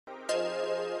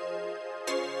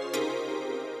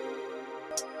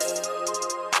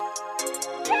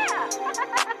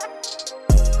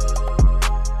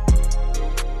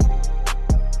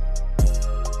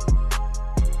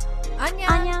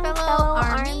Annyeong, fellow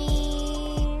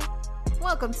army.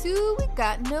 Welcome to We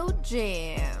Got No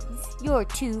Jams. Your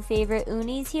two favorite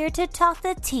Unis here to talk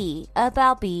the tea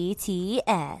about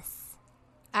BTS.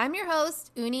 I'm your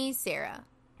host, Uni Sarah.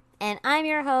 And I'm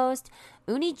your host,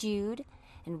 Uni Jude.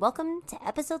 And welcome to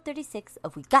episode 36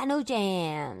 of We Got No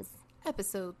Jams.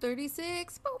 Episode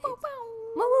 36. Bow, bow, bow.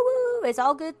 Woo, woo, woo. It's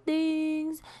all good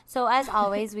things. So as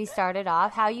always, we started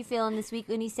off. How you feeling this week,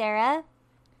 Uni Sarah?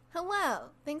 Hello.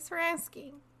 Thanks for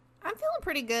asking. I'm feeling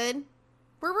pretty good.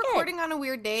 We're recording on a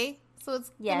weird day, so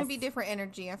it's going to be different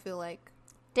energy, I feel like.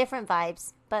 Different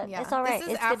vibes, but it's all right. This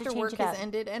is it's after good to work change it up. has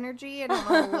ended energy. I don't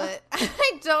know what. I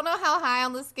don't know how high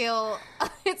on the scale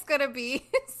it's going to be,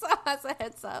 so as a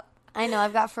heads up. I know,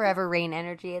 I've got forever rain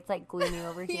energy. It's like gloomy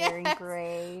over here and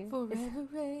gray. Forever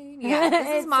rain. Yeah,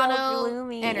 this is mono so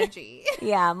gloomy. energy.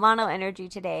 Yeah, mono energy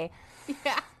today.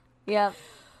 Yeah. Yep.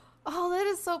 Oh, that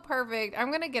is so perfect. I'm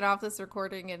going to get off this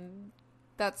recording and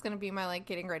that's going to be my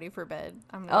getting ready for bed.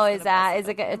 Is that? Is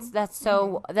it? That's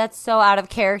so out of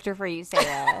character for you,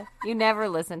 Sarah. You never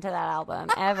listened to that album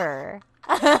ever.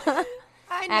 I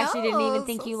know. Actually didn't even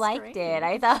think so you strange. liked it.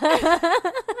 I thought.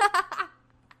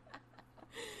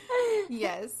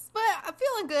 Yes, but I'm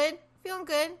feeling good. Feeling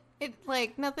good. It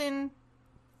nothing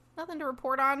to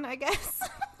report on, I guess.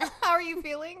 How are you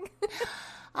feeling?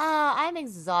 I'm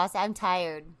exhausted. I'm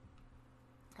tired.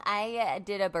 I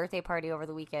did a birthday party over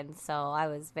the weekend, so I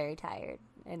was very tired.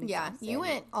 And exhausted. You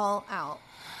went all out.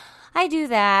 I do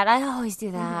that. I always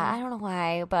do that. I don't know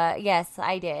why, but yes,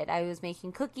 I did. I was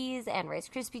making cookies and Rice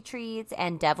Krispie treats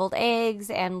and deviled eggs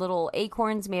and little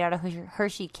acorns made out of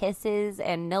Hershey Kisses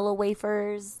and Nilla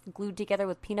wafers glued together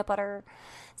with peanut butter.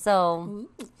 So,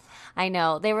 I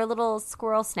know. They were little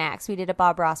squirrel snacks. We did a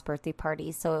Bob Ross birthday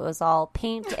party, so it was all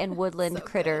paint and woodland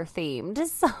critter themed.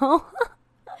 So,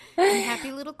 and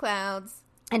happy little clouds.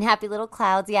 And happy little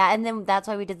clouds, yeah. And then that's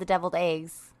why we did the deviled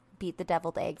eggs. Beat the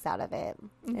deviled eggs out of it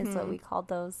is what we called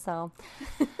those. So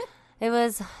it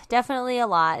was definitely a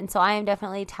lot. And so I am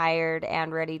definitely tired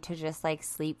and ready to just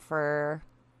sleep for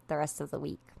the rest of the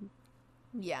week.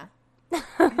 Yeah.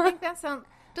 I think doesn't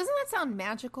that sound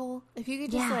magical? If you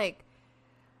could just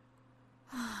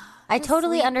I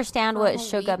totally understand what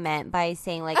Suga meant by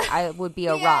saying I would be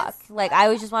a rock. I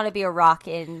would just want to be a rock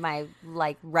in my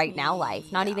right now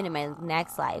life, not even in my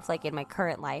next life, in my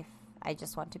current life. I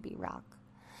just want to be rock.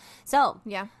 So,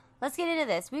 let's get into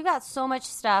this. We've got so much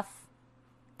stuff.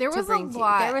 There was a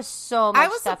lot. There was so much stuff. I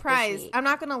was surprised. This week. I'm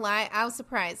not going to lie. I was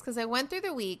surprised because I went through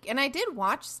the week and I did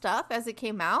watch stuff as it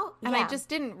came out. And I just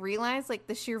didn't realize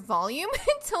the sheer volume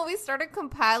until we started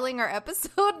compiling our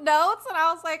episode notes. And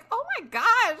I was like, oh my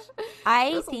gosh.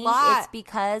 I think it's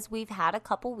because we've had a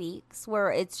couple weeks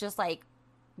where it's just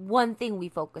one thing we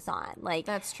focus on.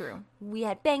 That's true. We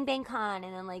had Bang Bang Con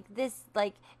and then the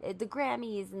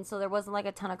Grammys, and so there wasn't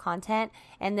a ton of content,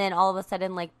 and then all of a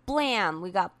sudden blam, we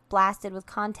got blasted with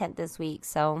content this week.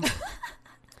 So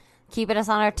keeping us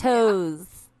on our toes.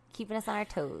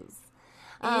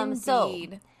 Indeed. So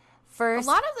first,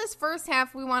 a lot of this first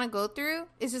half we want to go through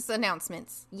is just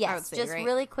announcements. Yes, I would say, just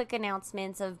really quick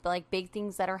announcements of big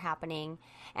things that are happening.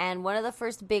 And one of the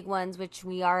first big ones, which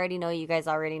we already know, you guys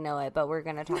already know it, but we're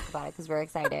going to talk about it because we're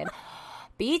excited.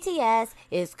 BTS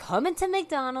is coming to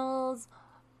McDonald's.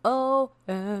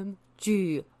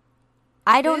 OMG.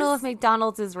 I don't know if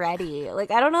McDonald's is ready.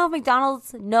 I don't know if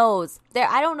McDonald's knows.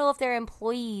 I don't know if their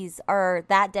employees are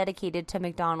that dedicated to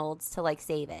McDonald's to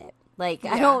save it. I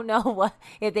don't know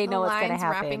if they know what's going to happen. The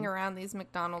lines wrapping around these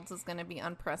McDonald's is going to be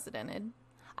unprecedented.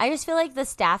 I just feel the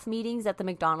staff meetings at the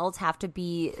McDonald's have to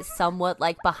be somewhat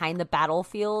behind the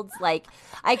battlefields. I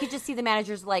could just see the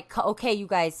managers okay, you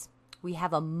guys, we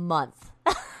have a month.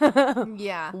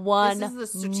 Yeah. 1 month. This is the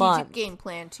strategic month. game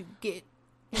plan to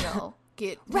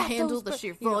handle the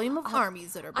sheer volume of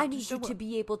armies that are about I need you to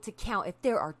be able to count if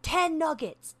there are 10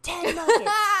 nuggets. 10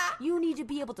 nuggets. You need to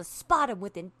be able to spot them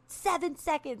within 7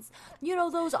 seconds. You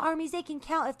know, those armies, they can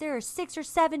count if there are 6 or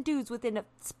 7 dudes within a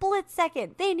split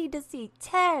second. They need to see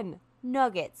 10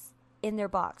 nuggets in their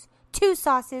box. 2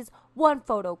 sauces, 1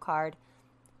 photo card.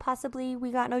 Possibly We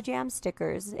Got No Jam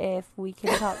stickers if we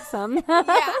can talk some.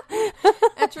 Yeah.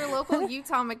 At your local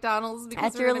Utah McDonald's.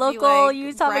 At your local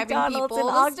Utah McDonald's in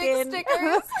Ogden.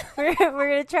 Stickers. we're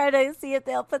going to try to see if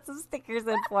they'll put some stickers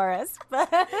in for us.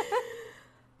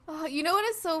 Oh, you know what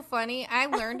is so funny? I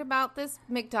learned about this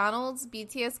McDonald's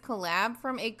BTS collab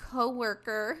from a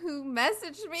coworker who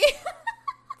messaged me.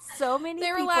 So many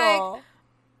people. They were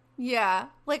yeah.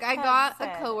 I got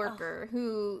a coworker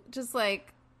who just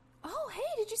oh, hey,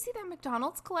 did you see that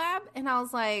McDonald's collab? And I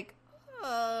was like,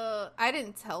 I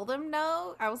didn't tell them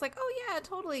no. I was like, oh, yeah,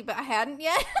 totally. But I hadn't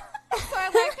yet. So I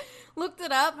like looked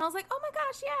it up and I was like, oh my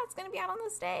gosh, yeah, it's going to be out on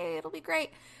this day. It'll be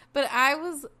great. But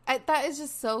that is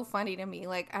just so funny to me.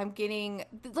 Like, I'm getting,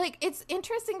 like, it's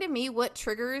interesting to me what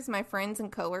triggers my friends and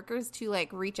coworkers to,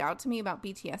 like, reach out to me about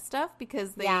BTS stuff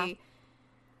because they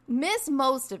miss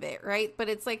most of it, right? But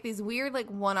it's, like, these weird, like,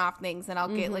 one-off things. And I'll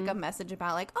get, like, a message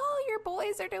about, like, oh, your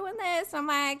boys are doing this. I'm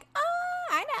like,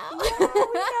 I know. Yeah,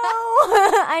 we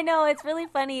know. I know. It's really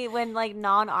funny when, like,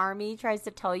 non-ARMY tries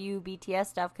to tell you BTS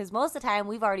stuff because most of the time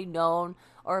we've already known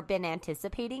or been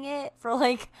anticipating it for,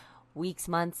 like, weeks,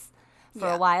 months, for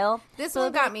a while. This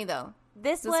one got me though.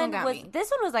 This one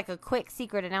was like a quick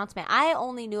secret announcement. I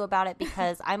only knew about it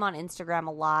because I'm on Instagram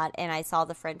a lot and I saw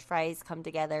the French fries come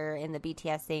together in the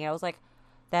BTS thing. And I was like,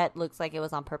 that looks like it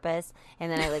was on purpose.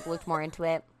 And then I like looked more into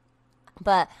it.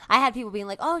 But I had people being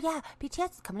like, oh yeah,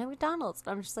 BTS is coming to McDonald's.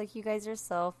 And I'm just like, you guys are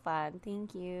so fun.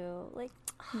 Thank you. Like,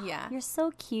 yeah, you're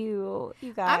so cute,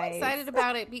 you guys. I'm excited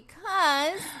about it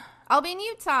because I'll be in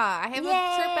Utah. I have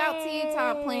a trip out to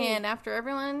Utah planned after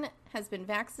everyone has been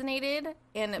vaccinated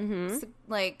and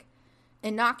like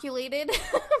inoculated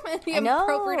in the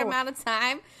appropriate amount of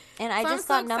time. And I just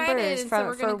got numbers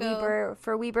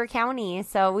for Weber County.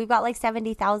 So we've got like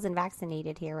 70,000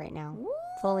 vaccinated here right now. Woo,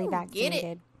 fully vaccinated. Get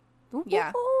it.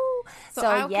 Yeah. So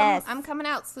I'm coming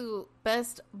out, so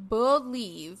best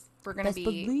believe we're going to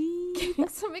be getting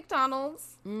some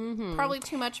McDonald's. Mm-hmm. Probably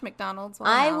too much McDonald's.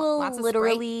 I will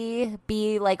literally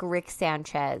be like Rick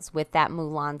Sanchez with that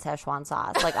Mulan Szechuan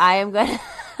sauce. Like I'm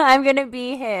gonna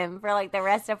be him for like the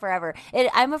rest of forever.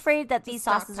 I'm afraid that these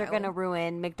sauces are gonna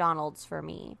ruin McDonald's for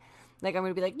me. Like I'm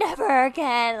gonna be like, never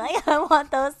again. Like I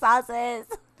want those sauces.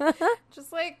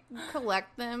 Just like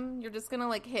collect them. You're just gonna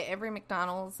like hit every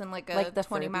McDonald's in like a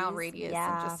 20-mile radius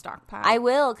and just stockpile. I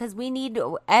will, because we need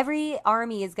every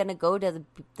ARMY is gonna go to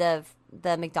the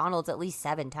McDonald's at least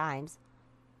 7 times.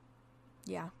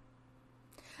 Yeah,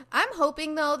 I'm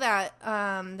hoping though that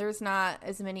there's not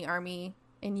as many ARMY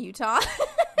in Utah.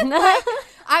 Like,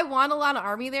 I want a lot of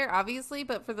ARMY there, obviously,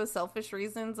 but for the selfish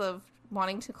reasons of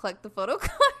wanting to collect the photo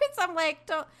cards, I'm like,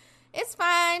 it's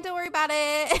fine. Don't worry about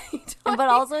it. But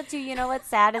also, too, you know what's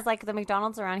sad is, like, the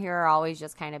McDonald's around here are always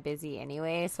just kind of busy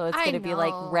anyway. So it's going to be,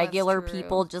 like, regular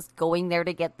people just going there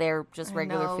to get their just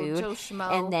regular food. Joe Schmo.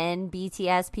 And then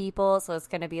BTS people. So it's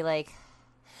going to be, like,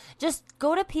 just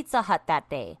go to Pizza Hut that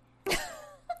day.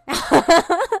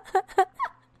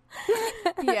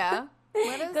 Yeah.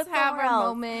 Let us have our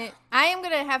moment. I am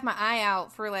going to have my eye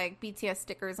out for, like, BTS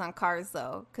stickers on cars,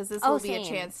 though, because this will be a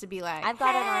chance to be like, I've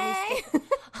got an ARMY sticker.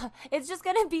 It's just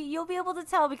going to be, you'll be able to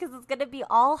tell because it's going to be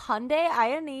all Hyundai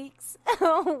Ioniqs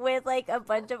with, like, a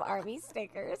bunch of ARMY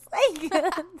stickers. Like,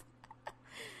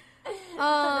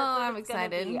 I'm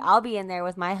excited. I'll be in there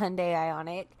with my Hyundai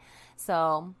Ioniq.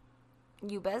 So,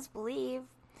 you best believe.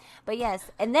 But yes,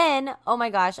 and then, oh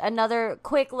my gosh, another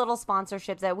quick little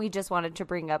sponsorship that we just wanted to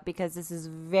bring up because this is a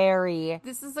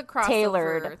crossover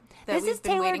tailored. This is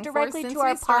tailored directly to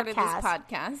our podcast.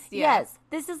 Yeah. Yes,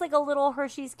 this is like a little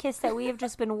Hershey's Kiss that we have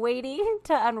just been waiting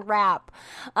to unwrap.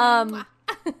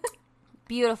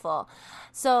 Beautiful.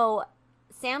 So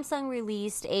Samsung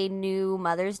released a new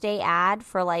Mother's Day ad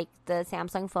for like the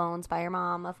Samsung phones. Buy your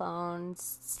mom a phone,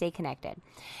 stay connected.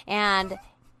 And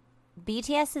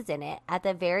BTS is in it. At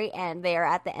the very end, they are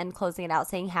at the end closing it out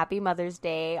saying Happy Mother's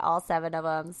Day, all 7 of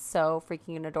them. So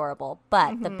freaking adorable.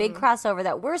 But the big crossover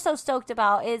that we're so stoked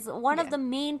about is one of the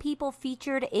main people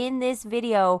featured in this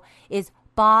video is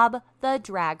Bob the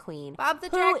Drag Queen. Bob the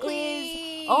Drag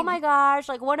Queen. Oh my gosh,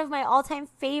 like one of my all-time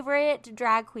favorite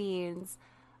drag queens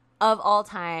of all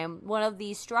time. One of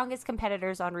the strongest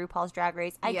competitors on RuPaul's Drag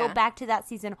Race. I go back to that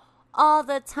season all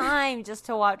the time just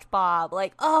to watch Bob.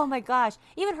 Like, oh my gosh.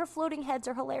 Even her floating heads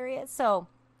are hilarious. So,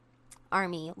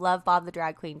 ARMY, love Bob the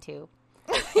Drag Queen too.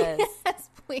 Yes,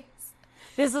 please.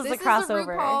 This is the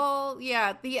crossover.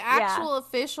 RuPaul, the actual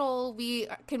official, we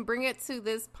can bring it to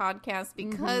this podcast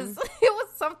because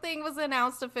something was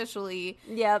announced officially.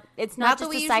 Yep. It's not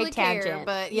just a side tangent.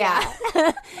 But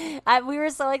we were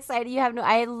so excited.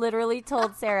 I literally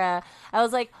told Sarah, I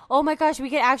was like, oh my gosh, we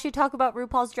could actually talk about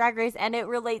RuPaul's Drag Race and it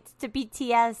relates to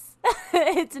BTS.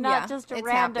 It's not just a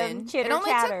random chitter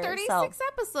chatter. It only took 36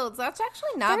 episodes. That's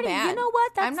actually not bad. You know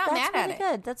what? I'm not mad at it.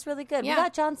 Good. That's really good. Yeah. We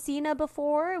got John Cena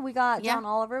before. We got John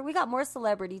Oliver. We got more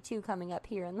celebrity too coming up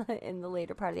here in the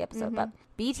later part of the episode. But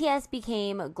BTS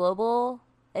became global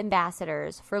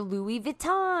ambassadors for Louis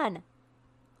Vuitton.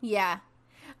 Yeah.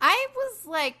 I was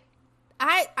like,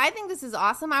 I think this is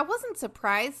awesome. I wasn't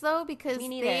surprised, though, because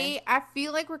I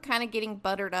feel like we're kind of getting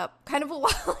buttered up. Kind of a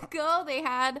while ago, they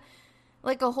had,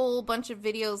 like, a whole bunch of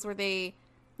videos where they,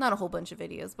 not a whole bunch of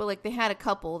videos, but, like, they had a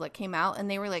couple that came out,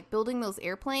 and they were, like, building those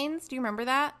airplanes. Do you remember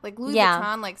that? Like, Louis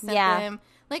Vuitton, like, sent them,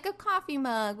 like, a coffee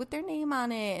mug with their name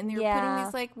on it, and they were putting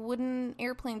these, like, wooden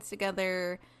airplanes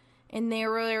together, and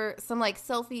there were some, like,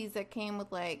 selfies that came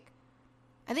with, like,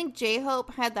 I think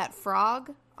J-Hope had that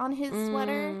frog on his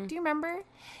sweater. Do you remember?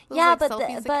 Those, yeah,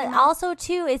 like, but also,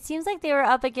 too, it seems like they were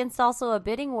up against also a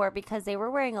bidding war because they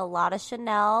were wearing a lot of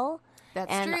Chanel.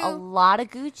 That's and true. A lot of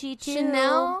Gucci, too.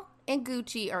 Chanel and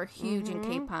Gucci are huge in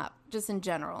K-pop, just in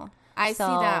general. I see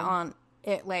that on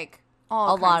it, like,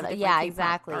 all kinds of different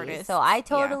K-pop artists. So I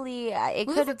totally, it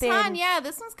could have been. Yeah,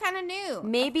 this one's kind of new.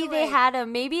 Maybe they had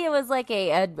maybe it was like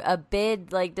a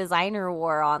bid, like, designer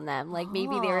war on them. Like,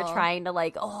 maybe they were trying to,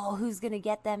 like, who's going to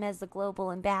get them as the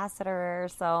global ambassador?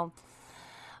 So.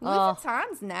 Louis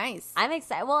Vuitton's nice. I'm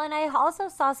excited. Well, and I also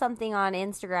saw something on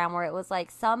Instagram where it was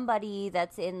like somebody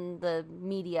that's in the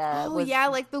media.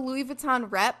 Like the Louis Vuitton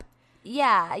rep.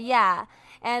 Yeah.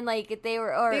 And like they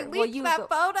leaked that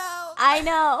photo. I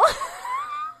know.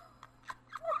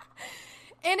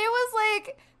 And it was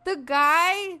like the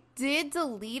guy did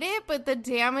delete it, but the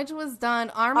damage was done.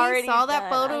 Army saw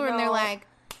that photo and they're like,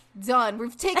 done.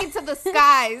 We've taken to the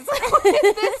skies with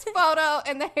this photo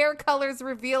and the hair colors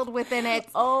revealed within it.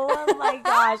 Oh my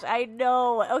gosh, I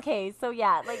know. Okay, so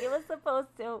yeah, like it was supposed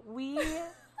to. We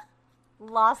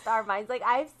lost our minds. Like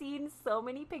I've seen so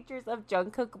many pictures of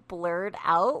Jungkook blurred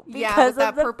out because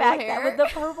of the fact that with the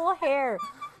purple hair.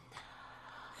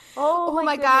 Oh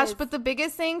my gosh! But the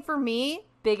biggest thing for me,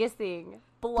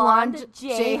 blonde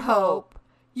J-Hope.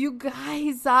 You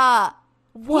guys,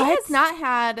 what? He has not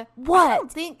had. What? I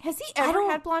don't think. Has he ever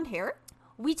had blonde hair?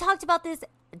 We talked about this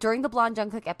during the Blonde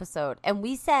Jungkook episode, and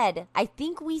I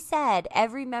think we said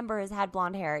every member has had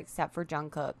blonde hair except for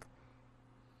Jungkook.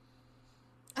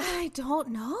 I don't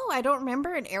know. I don't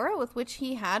remember an era with which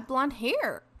he had blonde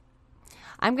hair.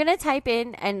 I'm going to type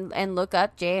in and look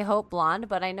up J-Hope blonde,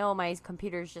 but I know my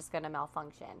computer's just going to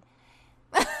malfunction.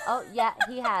 Oh, yeah,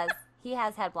 he has. He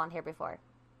has had blonde hair before.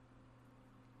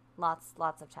 Lots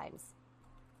of times.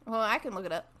 Well, I can look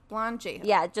it up. Blonde J-Hope.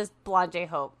 Yeah, just blonde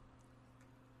J-Hope.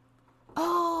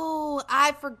 Oh,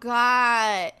 I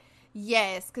forgot.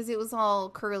 Yes, because it was all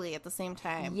curly at the same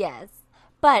time. Yes.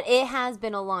 But it has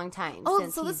been a long time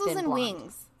since so this was in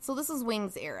Wings. So this was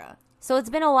Wings era. So it's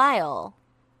been a while.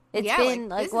 It's been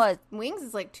like what? Wings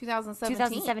is like 2017.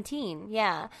 2017,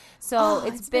 yeah. So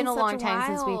it's been a long time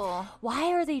since we.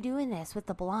 Why are they doing this with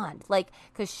the blonde? Like,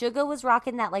 because Suga was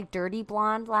rocking that like dirty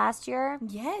blonde last year.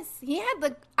 Yes, he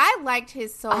had I liked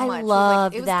his so much. I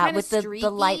love that with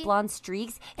the light blonde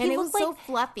streaks, and it was so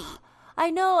fluffy. I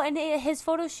know, and his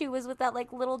photo shoot was with that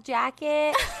like little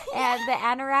jacket and the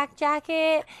anorak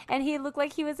jacket, and he looked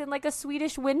like he was in like a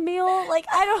Swedish windmill. Like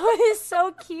I don't know, he's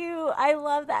so cute. I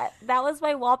love that. That was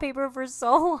my wallpaper for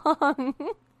so long.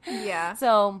 Yeah.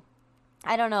 So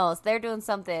I don't know. So they're doing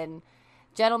something.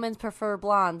 Gentlemen prefer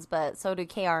blondes, but so do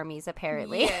K-Armies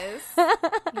apparently. Yes.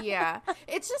 Yeah.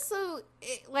 It's just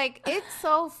it's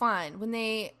so fun when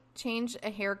they change a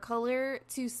hair color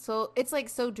to it's like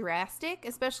so drastic,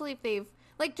 especially if they've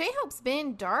like J-Hope's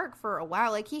been dark for a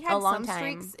while. Like he had some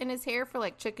streaks in his hair for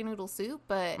like chicken noodle soup,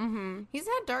 but he's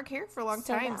had dark hair for a long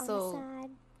time. So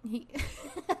he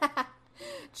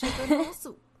chicken noodle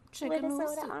soup, chicken noodle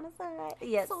soup on a side.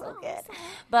 Yes, so good.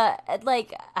 But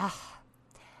like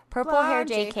purple blonde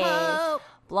hair JK, J-Hope.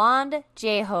 Blonde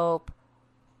J-Hope.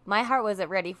 My heart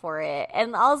wasn't ready for it.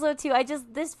 And also, too,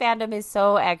 this fandom is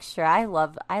so extra. I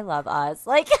love us.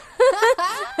 Like,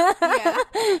 yeah.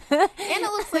 And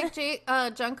it looks like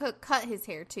Jungkook cut his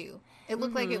hair, too. It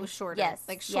looked like it was shorter. Yes.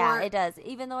 Like short. Yeah, it does.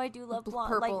 Even though I do love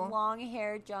like long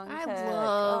hair Jungkook. I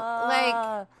love,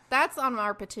 like, that's on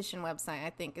our petition website, I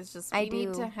think. It's just, we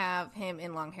need to have him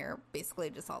in long hair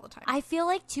basically just all the time. I feel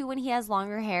like, too, when he has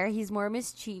longer hair, he's more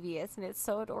mischievous, and it's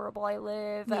so adorable. I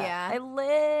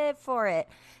live for it.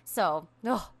 So,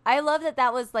 I love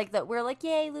that was like that. We're like,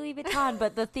 yay, Louis Vuitton.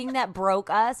 But the thing that broke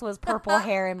us was purple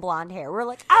hair and blonde hair. We're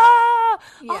like,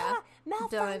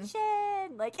 malfunction.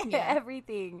 Done. Like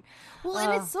everything. Well,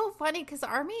 and it's so funny because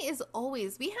Army is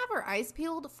always, we have our eyes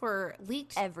peeled for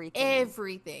leaked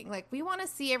everything. Like we want to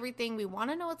see everything. We want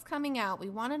to know what's coming out. We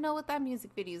want to know what that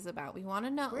music video is about. We want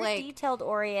to know. We're detailed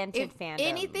oriented fandom. If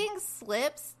anything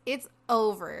slips, it's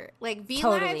over. Like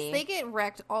V-Lives, they get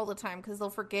wrecked all the time because they'll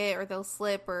forget or they'll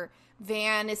slip, or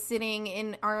Van is sitting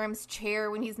in RM's chair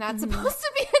when he's not supposed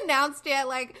to be announced yet.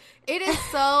 Like it is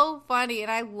so funny and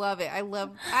I love it.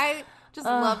 just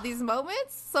love these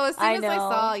moments. So as soon as I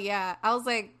saw, I was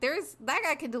like, that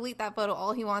guy can delete that photo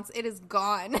all he wants. It is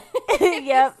gone.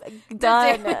 Yep,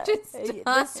 done.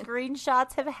 The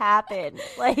screenshots have happened.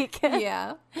 Like,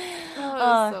 yeah. Oh, it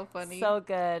was so funny. So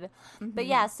good. Mm-hmm. But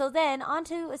yeah, so then on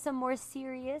to some more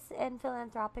serious and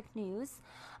philanthropic news.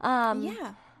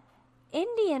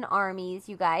 Indian armies,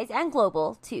 you guys, and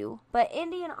global too, but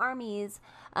Indian armies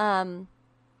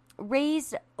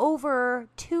raised over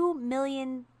 2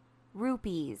 million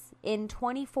rupees in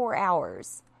 24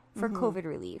 hours for COVID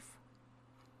relief.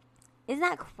 Isn't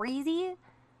that crazy?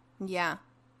 Yeah.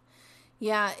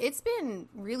 Yeah, it's been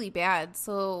really bad.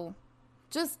 So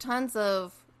just tons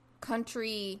of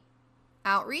country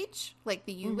outreach, like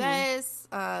the U.S.,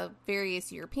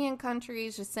 various European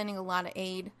countries, just sending a lot of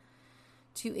aid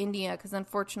to India because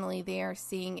unfortunately they are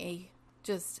seeing a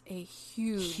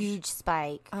huge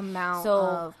spike amount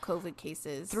of COVID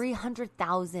cases.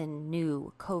 300,000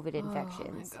 new COVID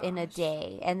infections in a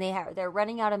day, and they're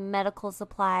running out of medical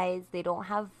supplies. They don't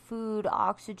have food,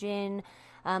 oxygen.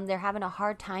 They're having a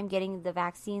hard time getting the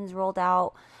vaccines rolled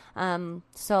out.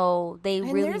 So they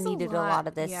really needed a lot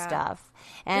of this stuff.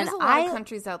 And there's a lot of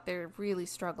countries out there really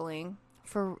struggling.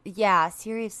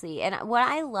 Seriously. And what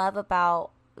I love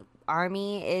about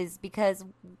Army is because,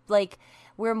 like,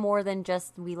 we're more than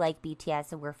just we like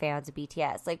BTS and we're fans of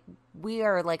BTS. Like, we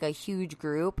are like a huge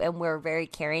group and we're very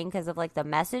caring because of like the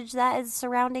message that is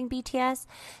surrounding BTS.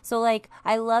 So like,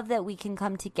 I love that we can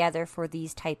come together for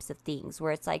these types of things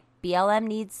where it's like BLM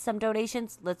needs some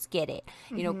donations, let's get it.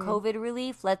 You know, COVID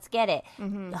relief, let's get it.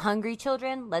 Hungry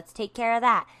children, let's take care of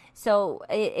that. So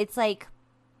it's like,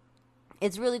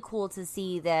 it's really cool to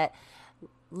see that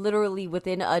literally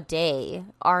within a day,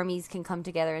 armies can come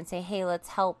together and say, hey, let's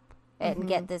help and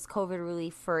get this COVID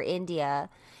relief for India.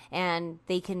 And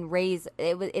they can raise,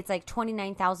 it's like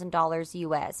 $29,000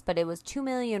 US, but it was 2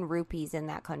 million rupees in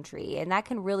that country. And that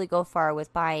can really go far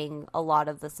with buying a lot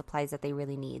of the supplies that they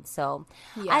really need. So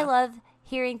I love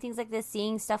hearing things like this,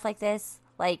 seeing stuff like this.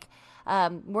 Like,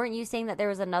 weren't you saying that there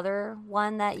was another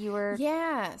one that you were?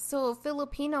 Yeah. So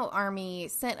Filipino Army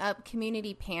set up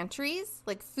community pantries,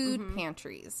 like food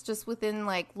pantries, just within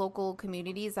like local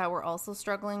communities that were also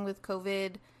struggling with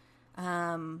COVID.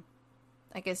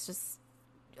 I guess just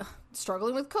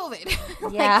struggling with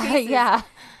COVID. Yeah.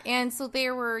 And so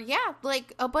there were,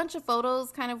 like a bunch of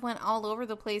photos kind of went all over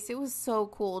the place. It was so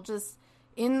cool. Just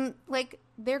in like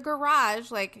their garage,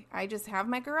 like I just have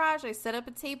my garage. I set up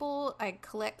a table. I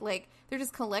collect, like they're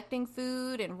just collecting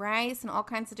food and rice and all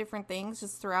kinds of different things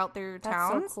just throughout their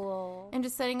towns. That's so cool. And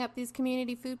just setting up these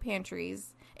community food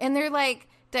pantries. And they're like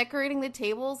decorating the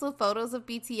tables with photos of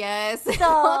BTS and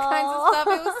all kinds of stuff.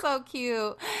 It was so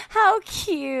cute. How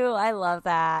cute. I love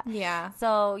that. Yeah.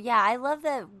 So, yeah, I love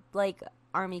that, like,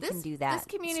 Army can do that. This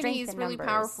community is really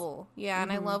powerful. Yeah,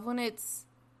 and I love when it's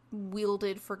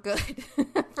wielded for good,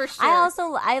 for sure.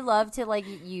 I love to, like,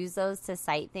 use those to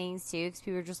cite things, too, because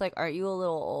people are just like, aren't you a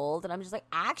little old? And I'm just like,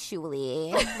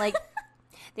 actually, like...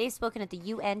 They've spoken at the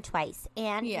UN twice.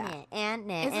 And Isn't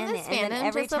this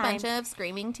fandom just a bunch of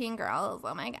screaming teen girls?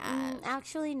 Oh, my gosh.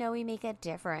 Actually, no, we make a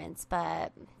difference.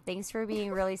 But thanks for being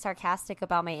really sarcastic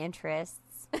about my interests.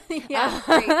 Yeah,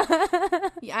 great.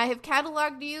 Yeah, I have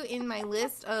cataloged you in my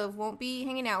list of won't be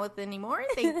hanging out with anymore.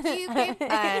 Thank you. Goodbye.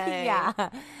 Yeah.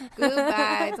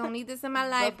 Goodbye. Don't need this in my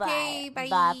life. Bye-bye. Okay, bye.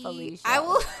 Bye, Felicia. I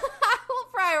will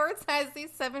prioritize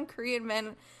these 7 Korean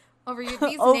men over you,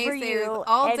 these naysayers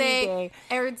all day,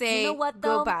 every day. You know what,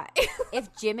 though? Goodbye.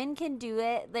 If Jimin can do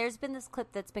it, there's been this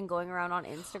clip that's been going around on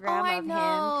Instagram of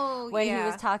him when he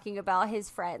was talking about his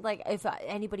friend. Like, if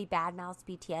anybody badmouths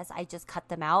BTS, I just cut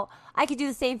them out. I could do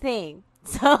the same thing.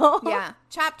 So yeah,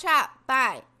 chop chop,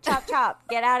 bye, chop chop,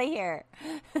 get out of here.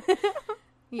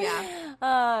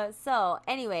 Yeah. So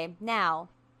anyway, now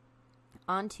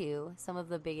on to some of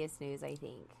the biggest news I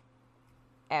think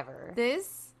ever.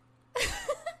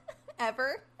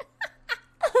 Ever?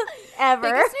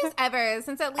 Biggest news ever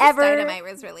since at least Dynamite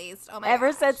was released. Oh my gosh.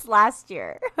 Ever since last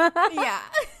year. Yeah.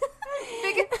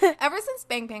 Ever since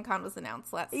Bang Bang Con was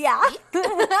announced last week.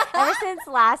 Ever since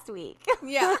last week.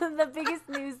 Yeah. The biggest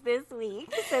news this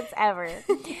week since ever.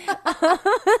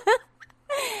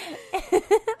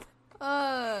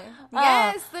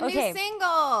 Yes, the new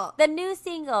single. The new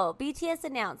single. BTS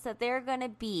announced that they're going to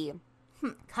be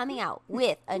coming out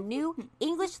with a new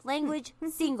English language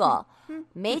single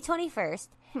May 21st,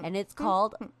 and it's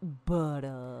called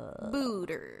Butter.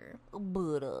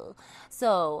 Booter.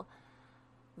 So,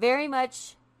 very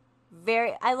much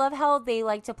I love how they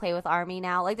like to play with ARMY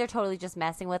now. Like, they're totally just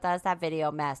messing with us. That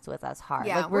video messed with us hard.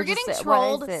 Yeah, like, we're getting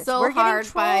trolled so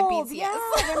hard by BTS. Yeah,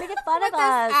 they're making fun of this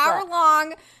us.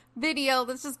 hour-long video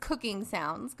that's just cooking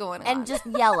sounds going on. And just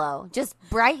yellow. Just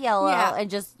bright yellow. Yeah. And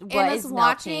just what and is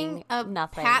watching melting? A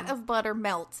nothing. pat of butter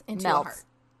melt into a heart.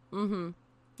 Mm-hmm.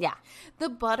 Yeah. The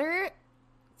butter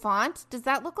font, does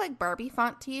that look like Barbie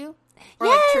font to you? Or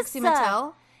yes! like Trixie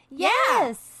Mattel?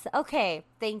 Yes. Yeah. Okay.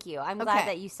 Thank you. I'm glad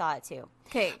that you saw it too.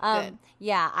 Okay, good.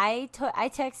 Yeah, I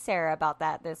texted Sarah about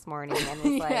that this morning and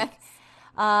was like,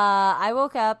 I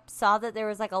woke up, saw that there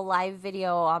was like a live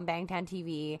video on Bangtan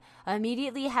TV,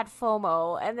 immediately had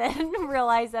FOMO, and then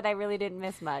realized that I really didn't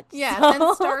miss much. Yeah,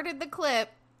 then started the clip.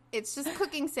 It's just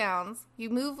cooking sounds. You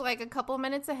move like a couple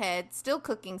minutes ahead, still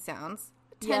cooking sounds.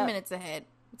 10 minutes ahead,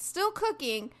 still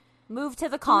cooking. Move to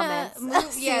the comments.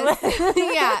 Yes.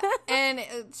 Yeah. And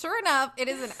sure enough, it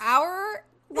is an hour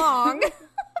long.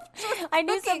 I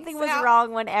knew something was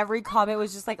wrong when every comment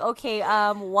was just like, okay,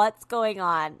 what's going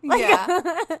on? Like,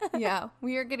 yeah.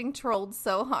 We are getting trolled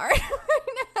so hard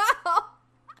right now.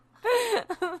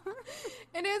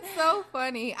 And it's so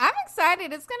funny. I'm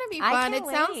excited. It's going to be fun. It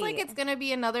sounds like it's going to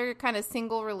be another kind of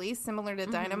single release similar to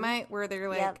Dynamite where they're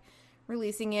like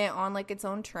releasing it on like its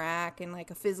own track and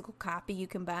like a physical copy you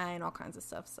can buy and all kinds of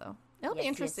stuff. So it'll be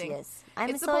interesting. Yes.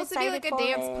 It's supposed to be like a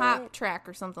dance pop track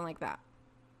or something like that.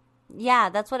 Yeah,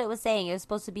 that's what it was saying. It was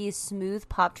supposed to be a smooth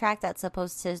pop track that's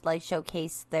supposed to like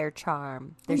showcase their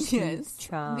charm, their smooth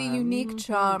charm, the unique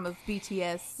charm of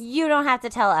BTS. You don't have to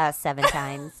tell us 7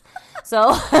 times. So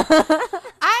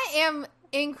I am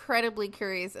incredibly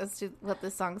curious as to what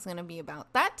this song's going to be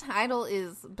about. That title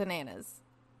is bananas.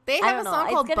 They have a song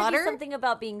called Butter. Be something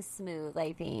about being smooth,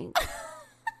 I think.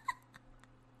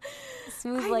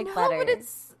 Smooth like butter. But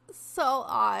it's so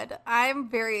odd. I'm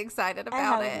very excited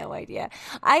about it. I have no idea.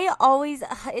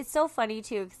 It's so funny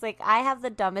too because like I have the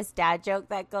dumbest dad joke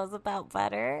that goes about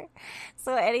butter.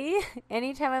 So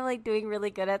anytime I'm like doing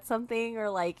really good at something or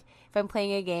like if I'm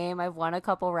playing a game, I've won a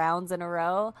couple rounds in a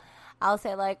row, I'll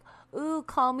say like, "Ooh,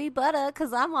 call me butter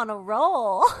because I'm on a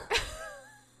roll."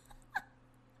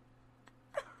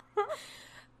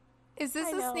 Is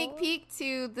this a sneak peek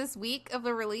to this week of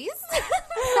the release?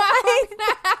 I'm going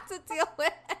to have to deal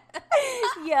with it.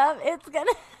 Yep, it's going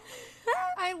to.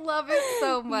 I love it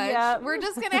so much. Yep. We're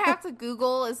just going to have to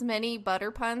Google as many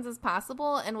butter puns as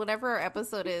possible. And whatever our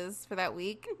episode is for that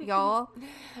week, y'all,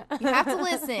 you have to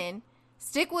listen.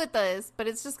 Stick with us, but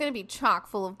it's just going to be chock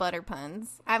full of butter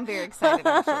puns. I'm very excited,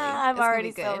 actually. I'm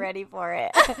already so ready for it.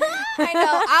 I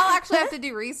know. I'll actually have to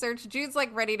do research. Jude's,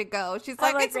 like, ready to go. She's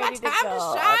like, it's my time to shine.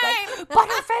 Like,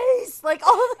 Butterface! Like,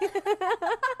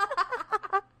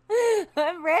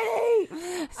 I'm ready.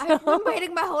 I've been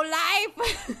waiting my whole life.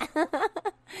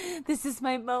 This is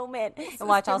my moment. And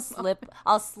watch, I'll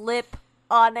slip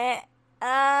on it.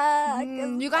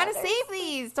 You gotta save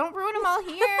these. Don't ruin them all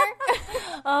here.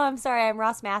 Oh, I'm sorry. I'm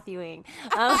Ross Matthewing.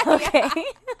 Okay.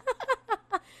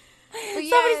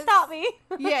 Somebody stop me.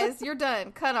 Yes, you're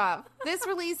done. Cut off. This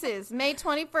releases May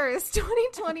 21st,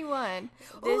 2021.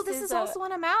 Oh, this is also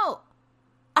when I'm out.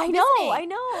 I know.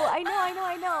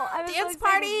 Dance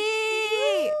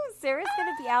party. Sarah's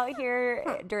gonna be out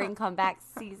here during comeback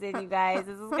season, you guys.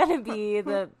 This is gonna be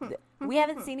we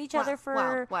haven't seen each other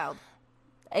for wild.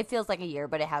 It feels like a year,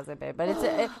 but it hasn't been. But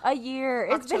it's a year.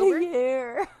 It's October? been a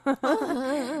year.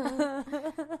 I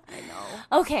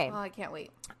know. Okay. Oh, I can't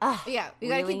wait. Yeah, you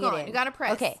gotta keep going. You gotta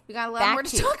press. Okay. We got a lot more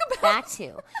to talk about.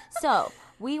 So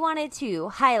we wanted to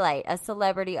highlight a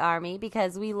celebrity army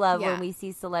because we love when we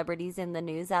see celebrities in the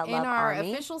news that love army. In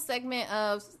our official segment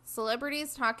of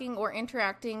celebrities talking or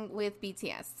interacting with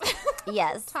BTS.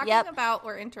 Yes. Talking about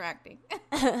or interacting.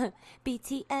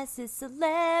 BTS's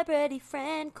Celebrity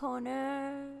Friend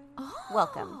Corner. Oh,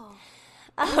 welcome.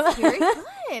 That's very good.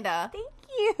 Thank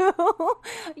you. You know,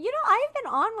 I've been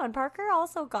on one. Parker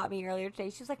also got me earlier today.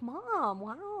 She was like, "Mom,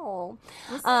 wow."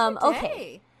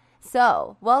 Okay.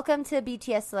 So, welcome to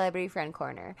BTS Celebrity Friend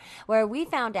Corner, where we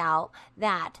found out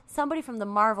that somebody from the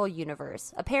Marvel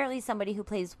Universe, apparently somebody who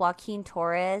plays Joaquin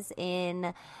Torres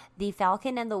in The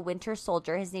Falcon and the Winter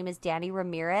Soldier, his name is Danny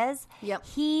Ramirez. Yep.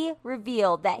 He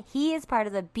revealed that he is part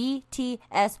of the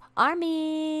BTS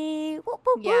Army. Woo,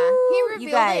 woo, yeah, woo. he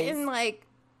revealed it in like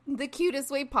the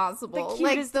cutest way possible.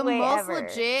 The most ever.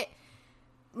 Legit,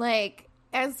 like,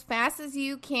 as fast as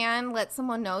you can let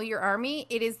someone know your army,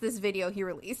 it is this video he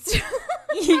released.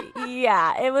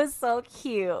 Yeah, it was so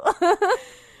cute.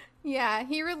 Yeah,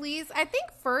 I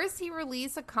think first he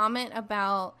released a comment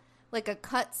about like a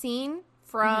cut scene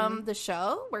from the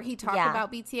show where he talked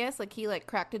about BTS. Like he like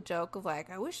cracked a joke of like,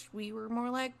 I wish we were more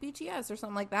like BTS or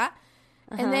something like that.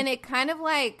 and then it kind of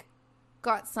like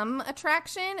got some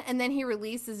attraction, and then he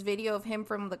released this video of him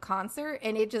from the concert,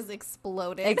 and it just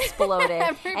exploded.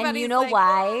 And you know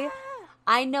why?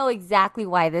 I know exactly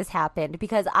why this happened,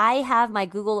 because I have my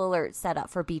Google alerts set up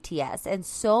for BTS, and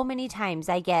so many times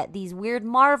I get these weird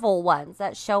Marvel ones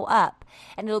that show up,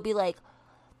 and it'll be like,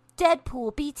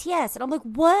 Deadpool, BTS, and I'm like,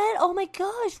 what? Oh my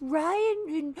gosh, Ryan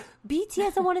and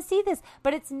BTS, I want to see this.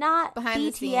 But it's not behind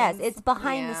BTS, it's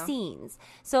behind the scenes.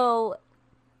 So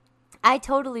I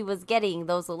totally was getting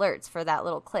those alerts for that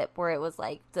little clip where it was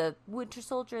like the Winter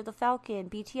Soldier, the Falcon,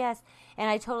 BTS, and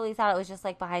I totally thought it was just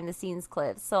like behind the scenes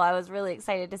clips. So I was really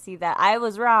excited to see that. I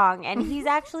was wrong, and he's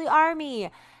actually ARMY.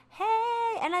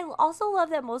 Hey, and I also love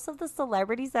that most of the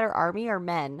celebrities that are ARMY are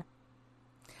men.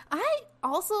 I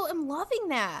also am loving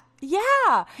that.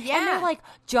 Yeah. And they're like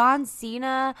John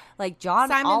Cena, like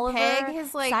John Oliver.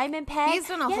 Simon Pegg. He's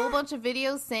done a whole bunch of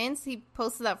videos since he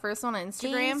posted that first one on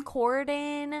Instagram. James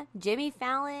Corden, Jimmy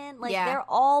Fallon. Like, they're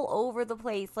all over the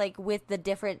place, like, with the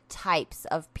different types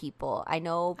of people. I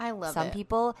know some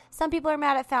people are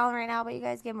mad at Fallon right now, but you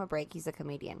guys give him a break. He's a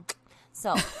comedian.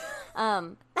 So,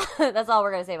 that's all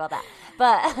we're going to say about that.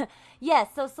 But, yes,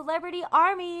 so Celebrity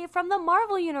ARMY from the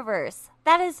Marvel Universe.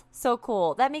 That is so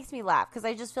cool. That makes me laugh, because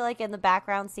I just feel like in the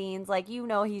background scenes, like, you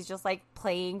know, he's just, like,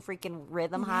 playing freaking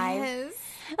Rhythm Hive.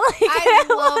 Like, I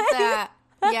love that.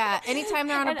 Yeah, anytime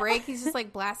they're on a break, he's just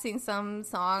like blasting some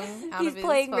song out of his phone. He's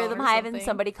playing Rhythm Hive, and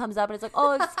somebody comes up and it's like,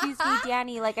 "Oh, excuse me,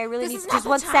 Danny. Like, I really need just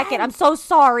 1 second. I'm so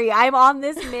sorry. I'm on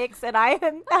this mix, and I've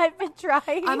been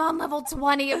trying. I'm on level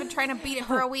 20. I've been trying to beat it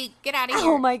for a week. Get out of here."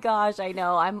 Oh my gosh, I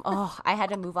know. I had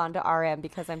to move on to RM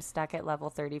because I'm stuck at level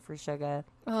 30 for Suga.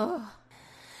 Oh.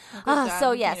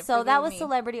 So that was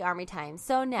Celebrity ARMY time.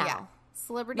 So now,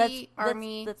 Celebrity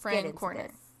ARMY friend corner.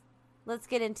 Let's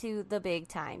get into the big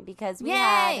time, because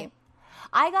I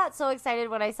got so excited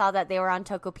when I saw that they were on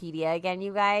Tokopedia again,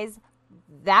 you guys.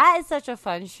 That is such a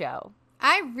fun show.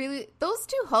 Those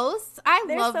two hosts, I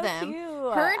love so them.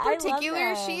 Cute. Her in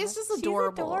particular, she is just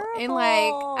adorable. And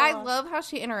like, I love how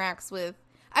she interacts with,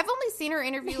 I've only seen her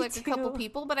interview like a couple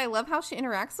people, but I love how she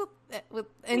interacts with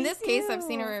in this case, I've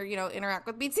seen her, interact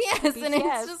with BTS. And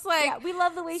it's just like, we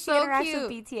love the way she interacts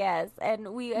with BTS,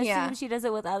 and we assume she does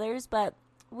it with others, but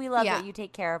we love that you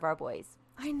take care of our boys.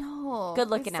 I know. Good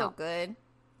looking out. So good.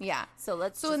 Yeah. So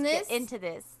let's get into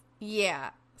this. Yeah.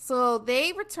 So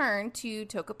they return to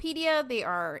Tokopedia. They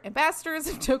are ambassadors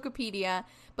of Tokopedia.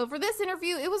 But for this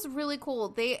interview, it was really cool.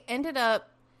 They ended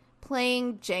up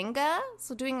playing Jenga.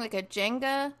 So doing like a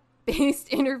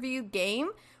Jenga-based interview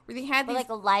game where they had like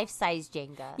a life-size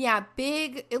Jenga. Yeah,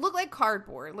 big. It looked like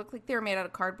cardboard. It looked like they were made out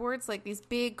of cardboard. It's like these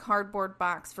big cardboard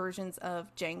box versions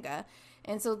of Jenga.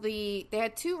 And so they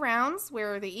had 2 rounds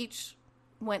where they each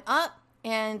went up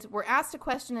and were asked a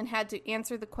question and had to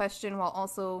answer the question while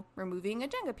also removing a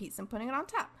Jenga piece and putting it on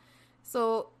top.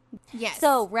 So, yes.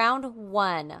 So, round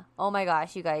 1. Oh my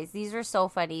gosh, you guys. These are so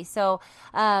funny. So,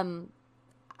 you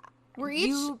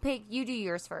do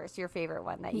yours first, your favorite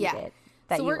one that you did.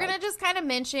 So, we're going to just kind of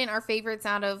mention our favorites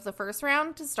out of the first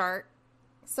round to start.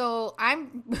 So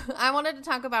I wanted to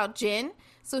talk about Jin.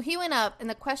 So he went up, and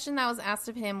the question that was asked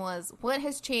of him was, what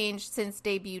has changed since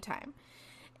debut time?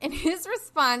 And his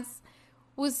response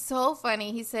was so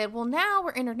funny. He said, well, now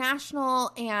we're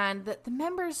international, and the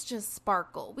members just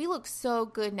sparkle. We look so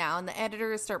good now, and the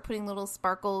editors start putting little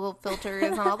sparkle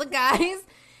filters on all the guys.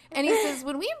 And he says,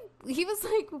 he was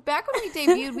like, back when we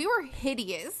debuted, we were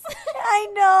hideous. I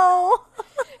know.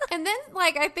 And then,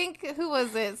 like, I think, who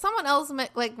was it? Someone else,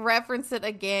 like, referenced it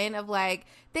again of, like,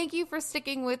 thank you for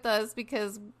sticking with us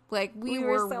because, like, we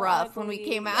were so rough when we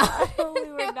came out. Yeah,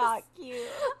 we were not cute.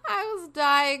 I was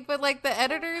dying. But, like, the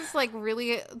editors, like,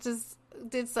 really just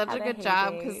did such a good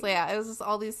job because, it was just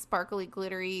all these sparkly,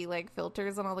 glittery, like,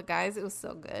 filters on all the guys. It was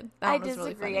so good. I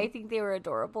disagree. Really, I think they were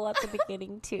adorable at the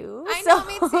beginning, too. I know,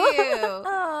 me too.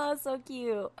 Oh, so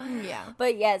cute. Yeah.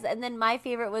 But, yes, and then my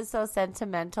favorite was so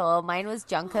sentimental. Mine was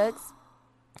Jungkook's.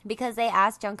 Because they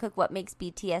asked Jungkook what makes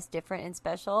BTS different and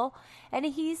special. And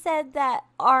he said that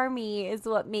ARMY is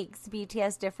what makes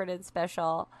BTS different and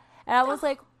special. And I was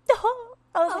like,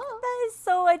 like, that is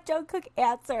so a Jungkook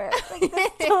answer. Like,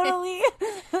 that's totally.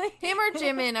 Him or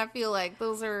Jimin, I feel like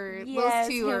those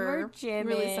two are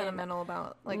really sentimental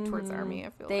about, like, towards ARMY, I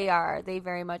feel they are. They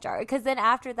very much are. Because then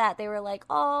after that, they were like,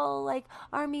 oh, like,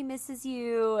 ARMY misses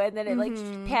you. And then it, like,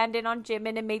 panned in on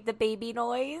Jimin and made the baby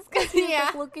noise. Because he was,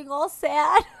 like, looking all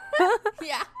sad.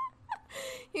 Yeah.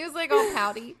 He was, like, all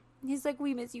pouty. He's like,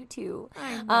 we miss you too.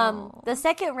 I know. The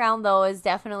second round, though, is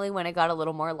definitely when it got a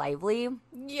little more lively.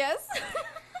 Yes.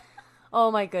 Oh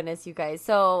my goodness, you guys.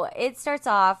 So it starts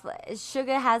off,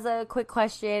 Suga has a quick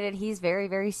question and he's very,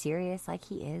 very serious like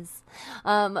he is.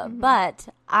 But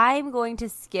I'm going to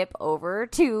skip over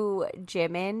to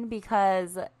Jimin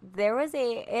because there was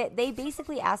they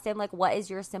basically asked him like, what is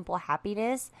your simple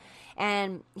happiness?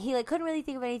 And he like couldn't really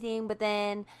think of anything, but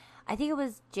then I think it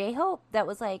was J-Hope that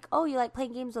was like, oh, you like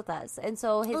playing games with us. And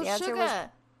so his answer was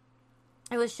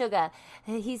Suga.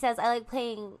 He says, I like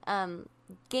playing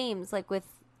games like with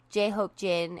J-Hope,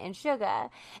 Jin, and Suga,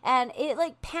 and it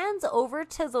like pans over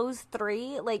to those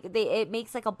three, like it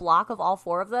makes like a block of all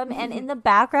four of them, and in the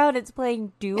background it's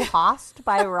playing Du Hast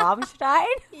by Rammstein.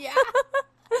 Yeah.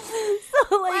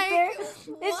 So like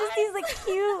it's just these like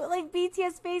cute like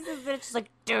BTS faces, but it's just like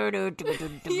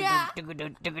yeah.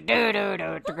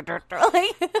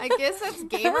 Like, I guess that's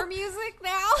gamer music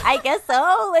now. I guess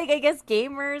so. Like I guess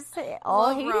gamers all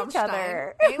love hate Rammstein. each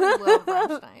other. I love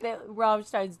Rammstein.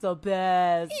 Rammstein's the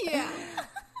best. Yeah.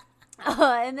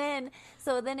 And then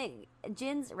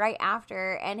Jin's right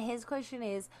after, and his question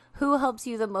is, who helps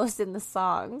you the most in the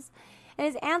songs? And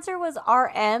his answer was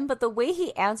RM, but the way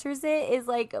he answers it is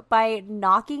like by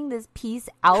knocking this piece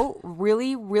out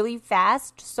really, really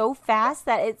fast, so fast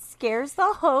that it scares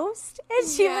the host, and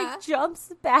she like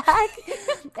jumps back.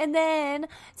 And then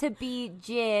to be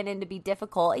Jin and to be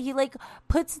difficult, he like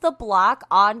puts the block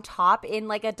on top in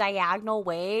like a diagonal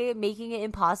way, making it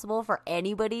impossible for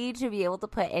anybody to be able to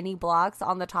put any blocks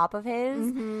on the top of his.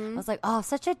 I was like, oh,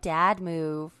 such a dad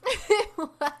move. It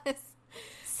was.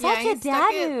 Such a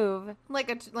dad move. Like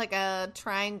a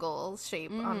triangle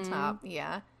shape on top.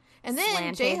 Yeah. And then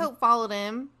Slanted. J-Hope followed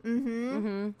him.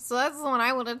 So that's the one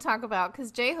I wanted to talk about, because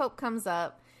J-Hope comes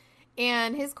up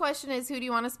and his question is, who do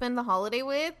you want to spend the holiday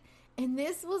with? And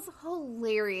this was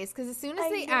hilarious because as soon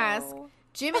as they ask,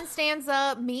 Jimin stands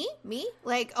up, me?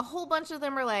 Like a whole bunch of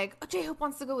them are like, oh, J-Hope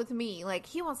wants to go with me. Like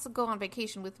he wants to go on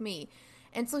vacation with me.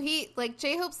 And so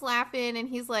J-Hope's laughing and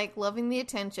he's like loving the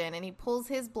attention, and he pulls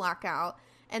his block out.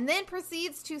 And then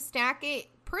proceeds to stack it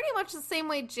pretty much the same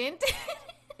way Jin did.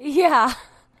 Yeah.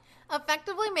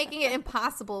 Effectively making it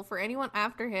impossible for anyone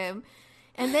after him.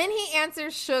 And then he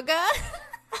answers Suga.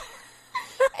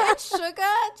 And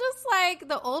Suga, just like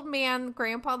the old man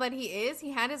grandpa that he is,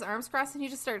 he had his arms crossed and he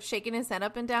just started shaking his head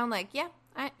up and down like, yeah,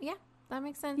 that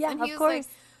makes sense. Yeah, and he of was course. like,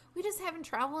 we just haven't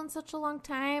traveled in such a long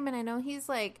time, and I know he's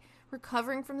like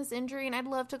recovering from this injury, and I'd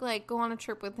love to like go on a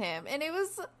trip with him. And it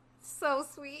was so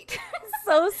sweet.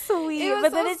 So sweet. It was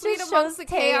but so then it sweet just amongst shows the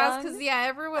chaos,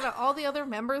 Taeyong. because all the other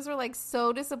members were like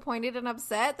so disappointed and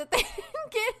upset that they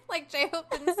didn't get, like,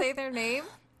 J-Hope didn't say their name.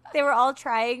 They were all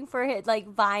trying for his, like,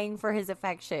 vying for his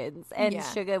affections, and Yeah.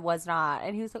 Suga was not.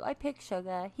 And he was like, I picked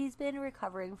Suga. He's been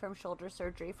recovering from shoulder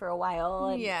surgery for a while,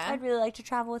 and Yeah. I'd really like to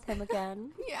travel with him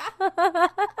again. Yeah.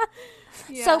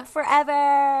 Soap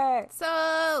forever.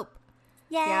 Soap.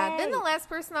 Yay. Yeah, then the last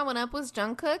person that went up was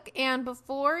Jungkook, and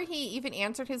before he even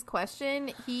answered his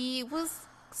question, he was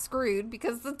screwed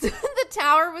because the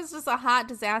tower was just a hot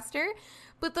disaster.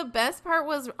 But the best part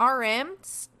was RM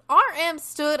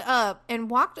stood up and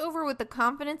walked over with the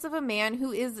confidence of a man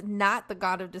who is not the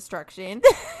god of destruction.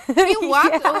 He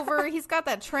walked over, he's got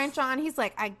that trench on, he's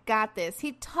like, I got this.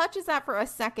 He touches that for a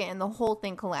second and the whole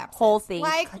thing collapses.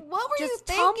 Like, what were you just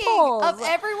thinking tumbles. of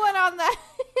everyone on that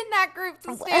in that group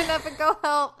to stand up and go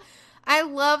help? I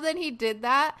love that he did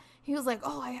that. He was like,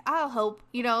 oh, I'll help,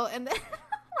 and then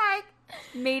like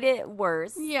made it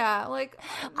worse. Yeah, like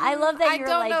I love that. You're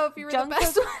I don't like, know if you were the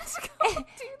best one to go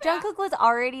do that. Jungkook was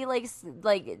already like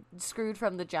screwed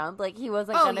from the jump. Like he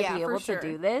wasn't gonna be able to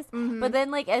do this. But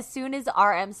then like as soon as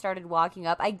RM started walking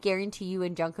up, I guarantee you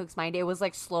in Jungkook's mind it was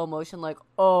like slow motion. Like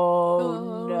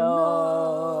oh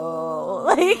no,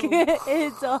 like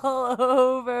it's all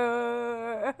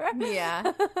over.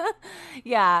 Yeah,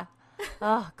 yeah.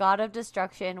 Oh, God of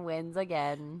Destruction wins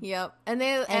again. Yep. And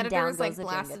the editors like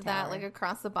blasted that like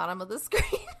across the bottom of the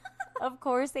screen. Of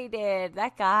course they did.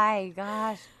 That guy,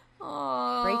 gosh.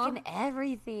 Aww. Breaking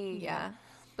everything. Yeah.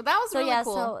 But that was really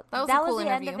cool. So that was a a cool the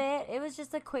interview. end of it. It was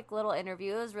just a quick little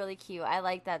interview. It was really cute. I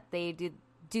like that they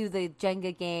do the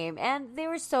Jenga game, and they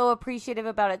were so appreciative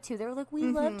about it too. They were like, we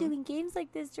love doing games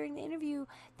like this during the interview.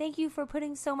 Thank you for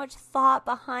putting so much thought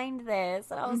behind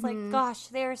this. And I was like, gosh,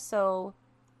 they're so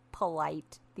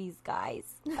polite, these guys.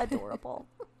 Adorable.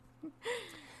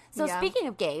 So speaking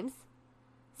of games,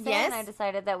 Sam and I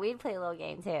decided that we'd play a little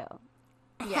game too.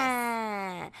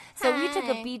 Yes. So we took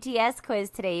a BTS quiz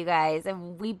today, you guys,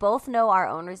 and we both know our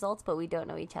own results, but we don't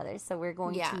know each other. So we're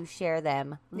going to share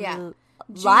them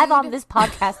live on this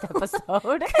podcast episode.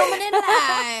 Coming in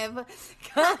live.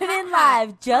 Coming in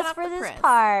live just for this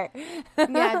part.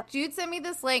 Yeah, Jude sent me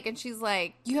this link and she's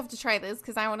like, you have to try this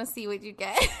because I want to see what you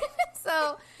get.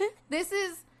 So this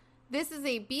is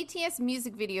a BTS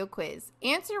music video quiz.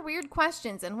 Answer weird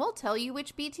questions and we'll tell you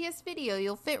which BTS video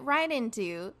you'll fit right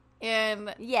into.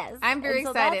 And yes, I'm very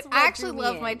excited. I actually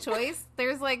love my choice.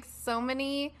 There's like so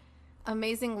many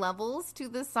amazing levels to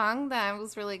this song that I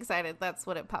was really excited. That's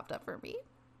what it popped up for me.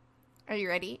 Are you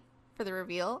ready for the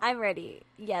reveal? I'm ready.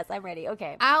 Yes, I'm ready.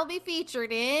 Okay. I'll be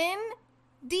featured in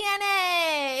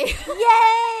DNA. Yay!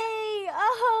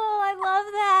 Oh, I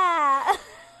love that.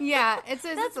 Yeah, it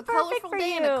says it's a colorful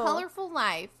day and a colorful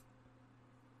life.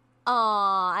 Oh,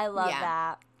 I love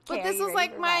that. But this was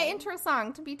like my intro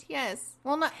song to BTS.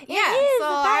 Well, not it is. So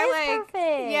that is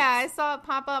perfect. Yeah, I saw it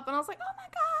pop up and I was like, oh my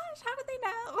gosh, how did they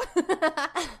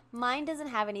know? Mine doesn't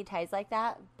have any ties like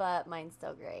that, but mine's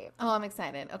still great. Oh, I'm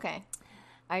excited. Okay.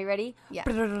 Are you ready? Yeah.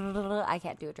 I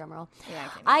can't do a drum roll. Yeah, I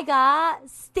can't. I got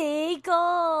Stay Gold.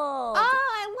 Oh,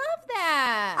 I love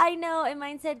that. I know. And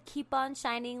mine said, keep on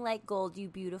shining like gold, you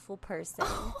beautiful person.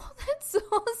 Oh, that's so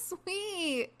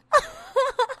sweet.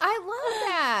 I love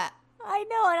that. I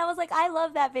know. And I was like, I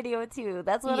love that video too.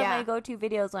 That's one of my go-to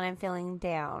videos when I'm feeling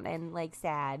down and like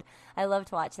sad. I love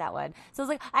to watch that one. So I was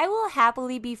like, I will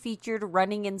happily be featured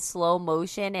running in slow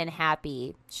motion and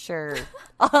happy. Sure.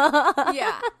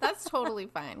 Yeah, that's totally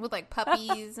fine. With like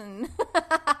puppies and...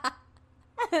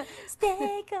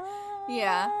 Stay Gold.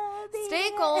 Yeah.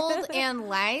 Stay Gold and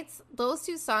Lights. Those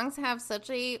two songs have such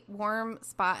a warm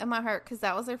spot in my heart because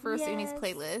that was their first Uni's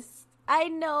playlist. I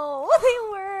know. They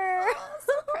were. Oh,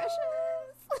 so precious.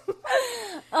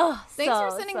 Oh, thanks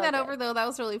for sending that over, though. That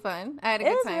was really fun. I had a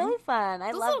good time. It was really fun.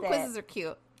 I loved it. Those little quizzes are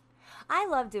cute. I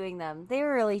love doing them. They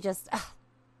were really just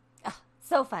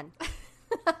so fun.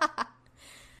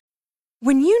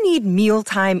 When you need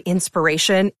mealtime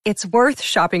inspiration, it's worth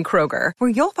shopping Kroger, where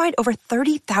you'll find over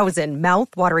 30,000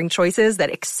 mouth-watering choices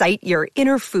that excite your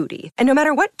inner foodie. And no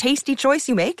matter what tasty choice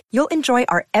you make, you'll enjoy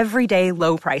our everyday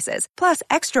low prices, plus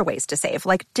extra ways to save,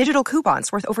 like digital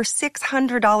coupons worth over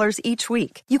 $600 each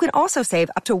week. You can also save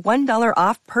up to $1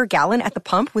 off per gallon at the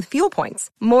pump with fuel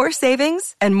points. More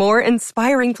savings and more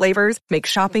inspiring flavors make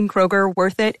shopping Kroger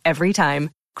worth it every time.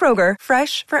 Kroger,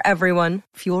 fresh for everyone.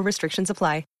 Fuel restrictions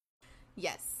apply.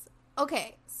 Yes.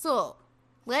 Okay, so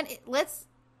let's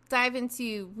dive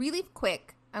into really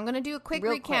quick. I'm going to do a quick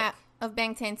recap of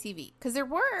Bangtan TV because there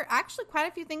were actually quite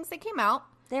a few things that came out.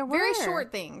 There were. Very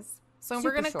short things. So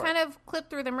we're going to kind of clip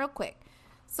through them real quick.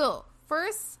 So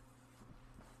first,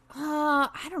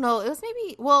 I don't know. It was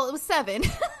it was 7.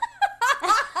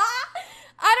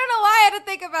 I don't know why I had to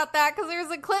think about that because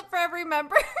there's a clip for every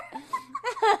member.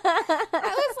 I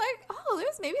was like,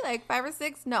 there's maybe like 5 or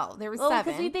 6. No, there was 7.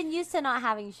 Because we've been used to not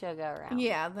having Suga around.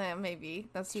 Yeah, maybe.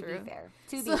 That's true. To be fair.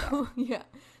 Yeah.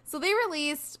 So they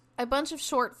released a bunch of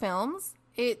short films.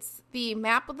 It's the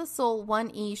Map of the Soul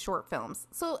 1E short films.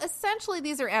 So essentially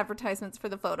these are advertisements for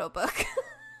the photo book.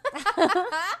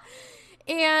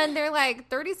 And they're like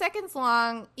 30 seconds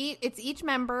long. It's each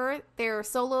member. Their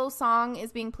solo song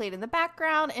is being played in the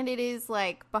background. And it is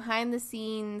like behind the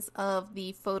scenes of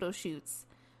the photo shoots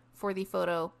for the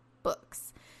photo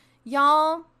books.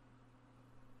 Y'all,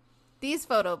 these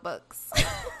photo books.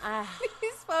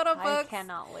 These photo books. I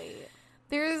cannot wait.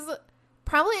 There's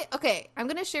probably, I'm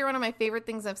going to share one of my favorite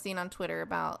things I've seen on Twitter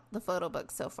about the photo book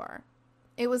so far.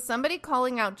 It was somebody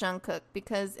calling out Jungkook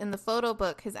because in the photo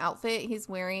book, his outfit, he's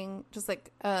wearing just like,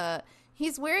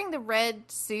 he's wearing the red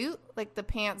suit, like the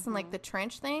pants and like the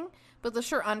trench thing, but the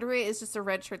shirt under it is just a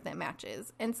red shirt that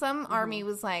matches. And some army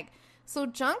was like, so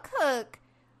Jungkook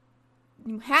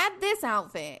had this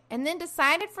outfit and then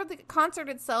decided for the concert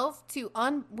itself to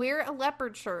wear a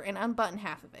leopard shirt and unbutton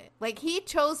half of it. Like, he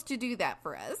chose to do that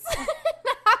for us. And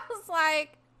I was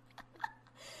like,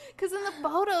 because in the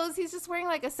photos, he's just wearing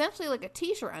like essentially like a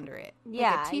t-shirt under it.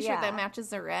 Yeah. Like a t-shirt that matches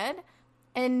the red.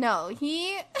 And no,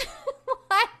 he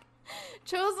like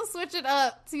chose to switch it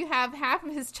up to have half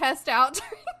of his chest out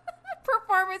during the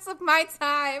performance of My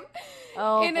Time.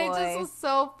 Oh, and boy. it just was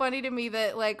so funny to me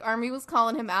that like Army was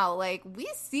calling him out. Like, we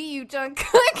see you, Jungkook,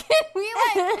 and we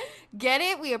like get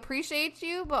it. We appreciate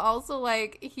you, but also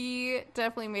like he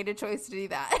definitely made a choice to do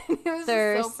that. It was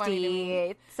thirsty. Just so funny to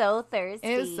me. So thirsty.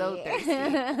 It was so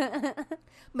thirsty.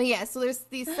 But yeah, so there's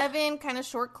these 7 kind of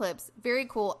short clips. Very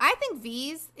cool. I think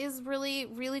V's is really,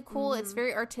 really cool. It's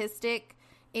very artistic.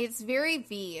 It's very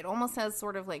V. It almost has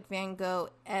sort of like Van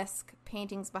Gogh-esque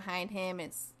paintings behind him.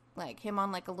 It's like him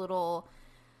on like a little...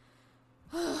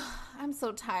 I'm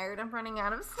so tired. I'm running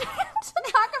out of steam to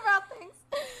talk about things.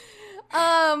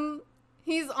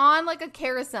 He's on like a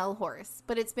carousel horse,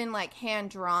 but it's been like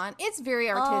hand drawn. It's very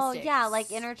artistic. Oh, yeah,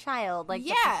 like Inner Child, like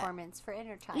the performance for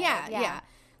Inner Child. Yeah.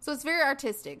 So it's very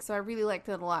artistic. So I really liked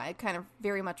it a lot. It kind of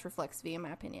very much reflects V, in my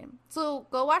opinion. So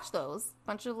go watch those.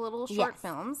 Bunch of little short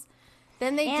films.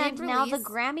 Then they did release. And now the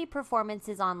Grammy performance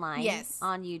is online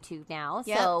on YouTube now.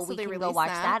 Yep, so we can go watch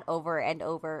that over and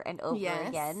over and over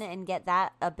again and get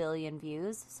that a billion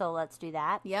views. So let's do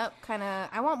that. Yep. Kind of.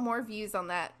 I want more views on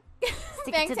that.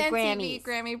 Stick it to the Grammys. TV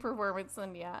Grammy performance.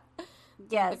 And yes,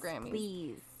 the Grammys.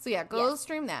 Please. So yeah, go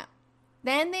stream that.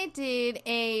 Then they did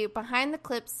a behind the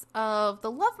clips of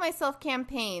the Love Myself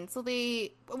campaign. So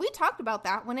we talked about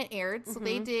that when it aired. So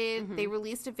they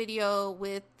released a video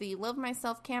with the Love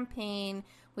Myself campaign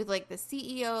with like the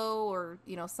CEO or,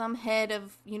 some head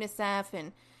of UNICEF.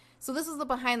 And so this was the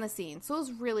behind the scenes. So it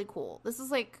was really cool. This is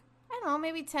like, I don't know,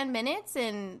 maybe 10 minutes.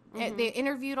 And they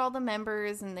interviewed all the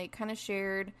members and they kind of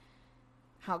shared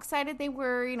how excited they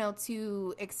were,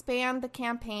 to expand the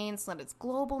campaign so that it's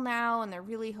global now. And they're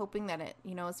really hoping that it,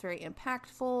 is very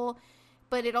impactful.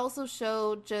 But it also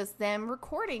showed just them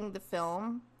recording the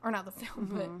film, or not the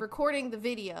film, but recording the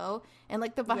video and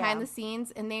like the behind the scenes.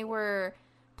 And they were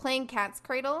playing Cat's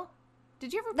Cradle.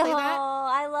 Did you ever play that? Oh,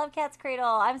 I love Cat's Cradle.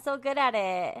 I'm so good at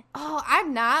it. Oh,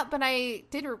 I'm not, but I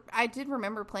did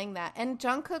remember playing that. And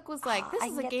Jungkook was like, this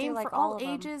is a game for all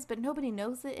ages, but nobody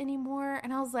knows it anymore.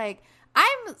 And I was like,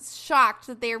 I'm shocked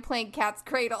that they are playing Cat's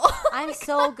Cradle. I'm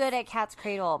so good at Cat's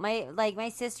Cradle.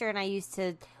 My sister and I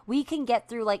we can get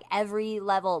through like every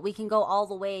level. We can go all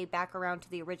the way back around to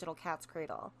the original Cat's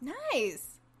Cradle.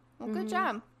 Nice. Well, good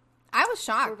job. I was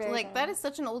shocked. Like, that is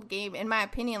such an old game, in my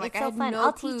opinion. Like, it's so I had fun. no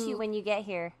I'll clue. teach you when you get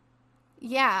here.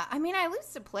 Yeah. I mean, I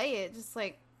used to play it. Just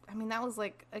like, that was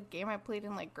like a game I played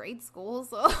in like grade school.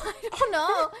 So, I don't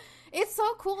know. It's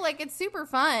so cool. Like, it's super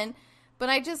fun. But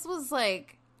I just was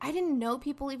like, I didn't know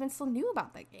people even still knew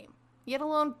about that game. Yet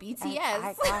alone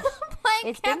BTS.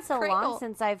 It's been so long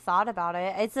since I've thought about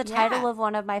it. It's the title of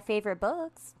one of my favorite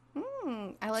books.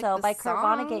 I like so the by song.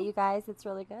 Kurt Vonnegut, you guys, it's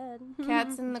really good.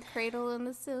 Cats in the Cradle and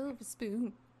the Silver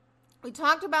Spoon. We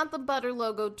talked about the Butter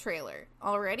logo trailer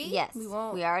already. Yes, we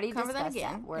won't we already cover that discussed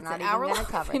again. That. We're it's not an even going to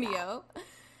cover video. That.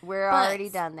 We're already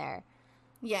done there.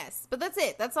 Yes, but that's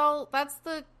it. That's all. That's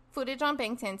the footage on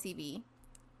Bangtan TV.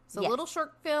 So little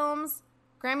short films,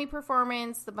 Grammy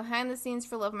performance, the behind the scenes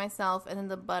for Love Myself, and then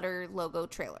the Butter logo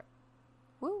trailer.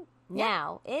 Woo.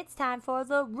 Now, it's time for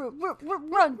the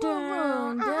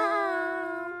rundown.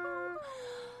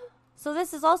 So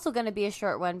this is also going to be a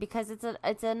short one because it's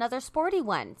another sporty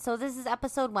one. So this is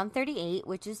episode 138,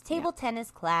 which is table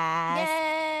tennis class.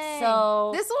 Yay!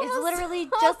 So this one it's was literally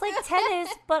just like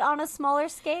tennis, but on a smaller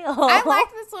scale. I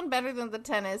like this one better than the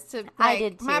tennis. I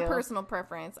did too. My personal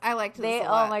preference. I liked this a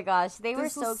lot. Oh my gosh, they were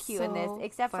so cute in this.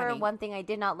 Except for one thing I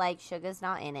did not like: Suga's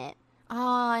not in it. Oh,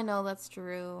 I know, that's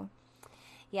true.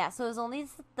 Yeah, so it was only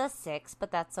the 6, but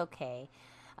that's okay.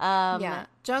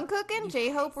 Jungkook and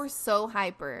J-Hope were so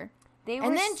hyper. They were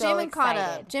and then so Jimin excited. Caught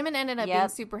up. Jimin ended up being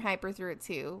super hyper through it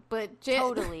too. But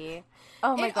totally.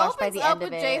 Oh my gosh! By the end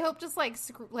of it, J-Hope just like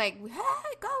hey,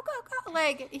 go go go!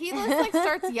 Like he just like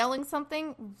starts yelling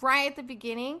something right at the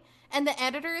beginning, and the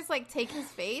editors like take his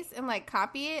face and like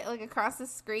copy it like across the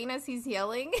screen as he's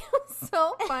yelling. It was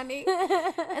so funny.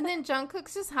 And then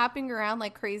Jungkook's just hopping around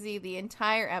like crazy the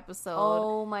entire episode.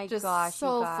 Oh my gosh!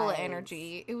 So full of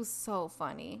energy. It was so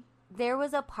funny. There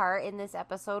was a part in this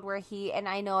episode where and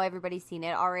I know everybody's seen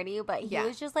it already, but he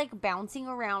was just like bouncing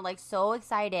around like so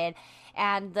excited,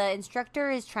 and the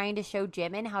instructor is trying to show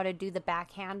Jimin how to do the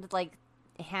backhand like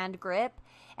hand grip,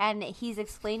 and he's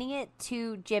explaining it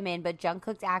to Jimin, but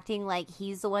Jungkook's acting like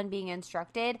he's the one being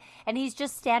instructed, and he's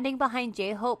just standing behind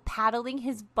J-Hope paddling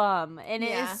his bum, and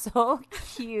it is so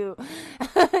cute.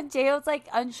 J-Hope's like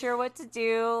unsure what to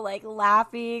do, like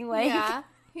laughing, like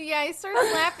Yeah, he starts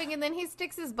laughing, and then he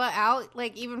sticks his butt out,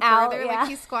 like, even further, like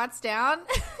he squats down.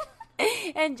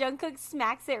 And Jungkook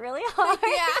smacks it really hard.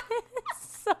 Yeah.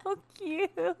 It's so cute.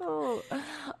 Oh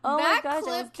my gosh,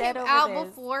 clip came out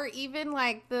before even,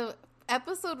 like, the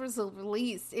episode was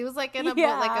released. It was, like, in a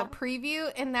preview,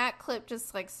 and that clip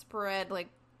just, like, spread, like,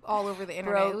 all over the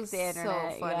internet. It was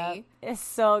so funny. Yeah. It's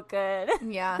so good.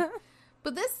 Yeah.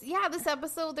 But this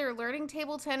episode, they're learning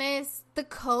table tennis. The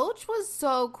coach was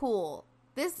so cool.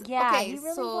 He really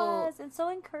was, and so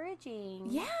encouraging.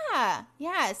 Yeah.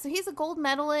 So he's a gold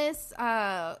medalist,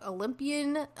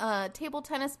 Olympian table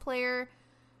tennis player,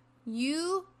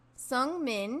 Yoo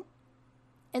Sung-min.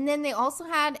 And then they also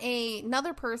had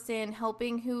another person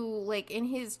helping who, like, in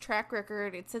his track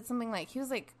record, it said something like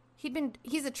he's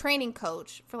a training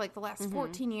coach for like the last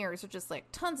 14 years, or just like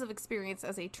tons of experience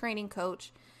as a training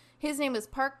coach. His name is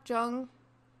Park Jong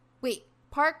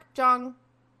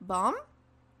Bom?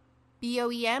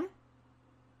 B-O-E-M?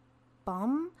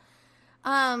 Bum?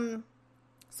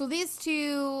 So these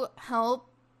two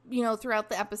help, throughout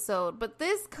the episode. But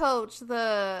this coach,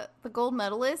 the gold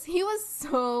medalist, he was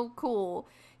so cool.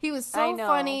 He was so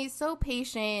funny, so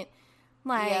patient,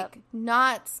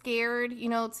 not scared,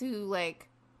 to,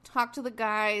 talk to the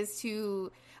guys,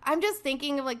 I'm just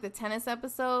thinking of, the tennis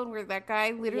episode where that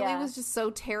guy literally was just so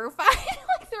terrified,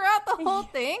 throughout the whole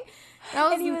thing.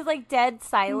 And he was, dead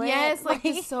silent. Yes,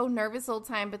 just so nervous the whole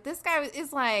time. But this guy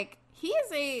is, he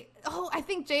is I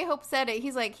think J-Hope said it.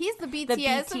 He's he's the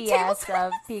BTS,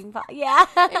 of ping pong. Yeah.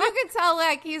 And you can tell,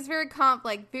 he's very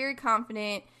very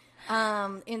confident.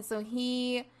 And so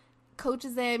he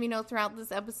coaches them, throughout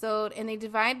this episode, and they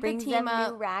divide the team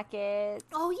up. New rackets.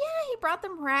 Oh yeah, he brought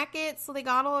them rackets, so they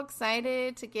got all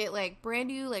excited to get brand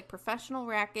new professional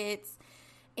rackets,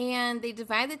 and they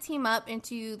divide the team up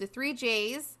into the 3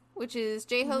 J's, which is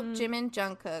J-Hope, Jimin,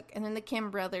 Jungkook, and then the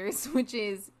Kim brothers, which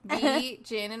is V,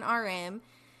 Jin, and RM.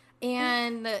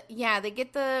 And they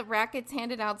get the rackets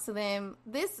handed out to them.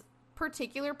 This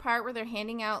particular part where they're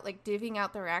handing out, divvying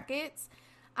out the rackets,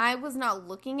 I was not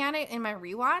looking at it in my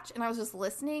rewatch, and I was just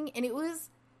listening, and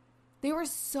they were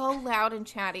so loud and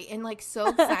chatty and, so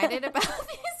excited about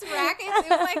these rackets.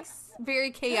 It was,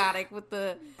 very chaotic with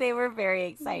the... They were very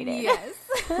excited. Yes.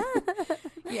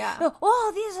 Yeah.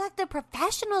 Oh, these are the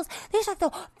professionals. These are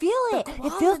feel it.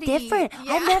 It feels different.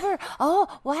 Yeah. I've never...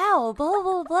 Oh, wow. Blah,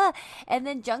 blah, blah. And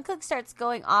then Jungkook starts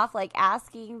going off,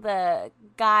 asking the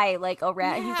guy, around.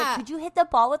 Yeah. He's like, could you hit the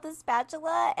ball with a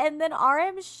spatula? And then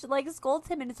RM, scolds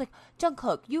him, and it's like,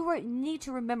 Jungkook, you need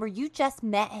to remember, you just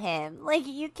met him.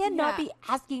 You cannot be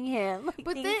asking him,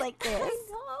 things like this.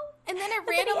 And then it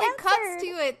randomly cuts to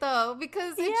it, though,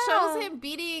 because it shows him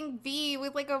beating V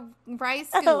with, a rice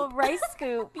scoop. Oh, rice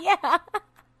scoop, yeah. That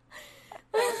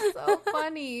was so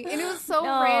funny. And it was so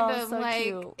random. So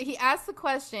cute. He asked the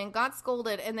question, got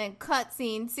scolded, and then cut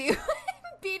scene to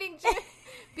beating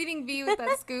V with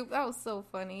that scoop. That was so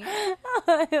funny.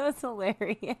 It was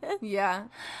hilarious. Yeah.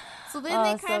 So then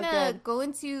they kind of go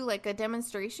into, a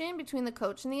demonstration between the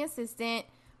coach and the assistant.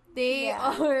 They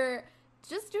are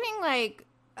just doing,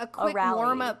 a quick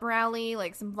warm-up rally,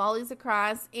 some volleys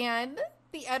across, and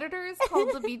the editors called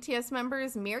the BTS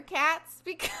members meerkats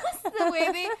because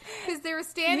they were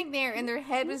standing there and their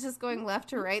head was just going left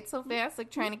to right so fast,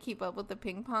 trying to keep up with the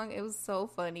ping pong. It was so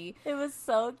funny. It was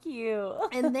so cute.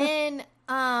 And then,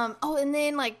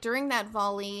 during that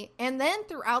volley, and then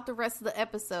throughout the rest of the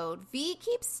episode, V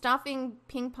keeps stuffing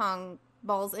ping pong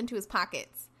balls into his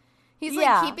pockets. He's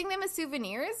keeping them as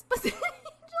souvenirs, but then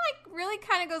really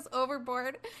kind of goes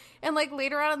overboard, and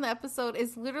later on in the episode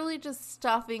is literally just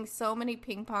stuffing so many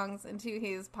ping pongs into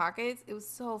his pockets. It was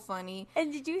so funny.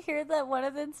 And did you hear that one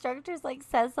of the instructors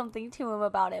says something to him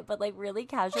about it, but really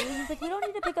casually? He's like, we don't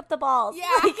need to pick up the balls. Yeah.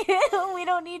 We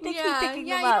don't need to keep picking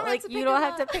them up. You don't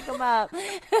have to pick them up.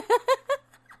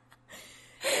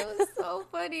 It was so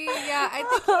funny. Yeah, I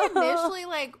think he initially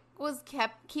was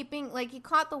kept keeping, he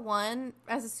caught the one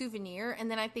as a souvenir,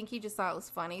 and then I think he just thought it was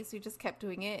funny, so he just kept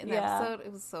doing it in the episode.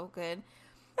 It was so good.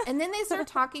 And then they start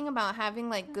talking about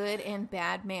having good and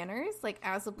bad manners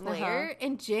as a player,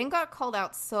 and Jin got called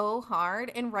out so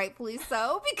hard, and rightfully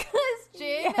so, because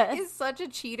Jin is such a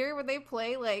cheater when they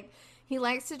play. He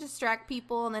likes to distract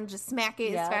people and then just smack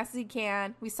it as fast as he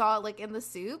can. We saw it in the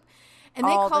soup. And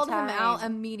they called him out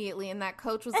immediately, and that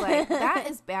coach was like, that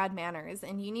is bad manners,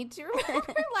 and you need to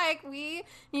remember, we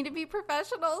need to be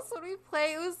professionals when we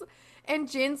play.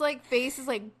 And Jin's, face is,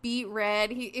 beet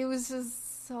red. It was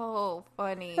just so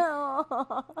funny.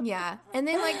 Yeah. And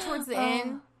then, towards the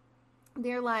end,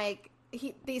 they're,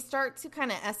 they start to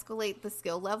kind of escalate the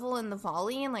skill level in the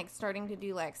volley and, starting to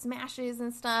do, smashes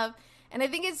and stuff. And I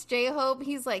think it's J-Hope.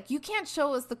 He's like, you can't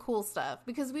show us the cool stuff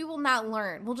because we will not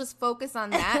learn. We'll just focus on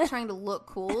that, trying to look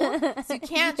cool. So you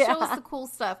can't show us the cool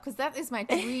stuff because that is my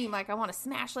dream. I want to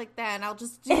smash like that, and I'll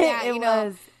just do that,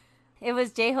 It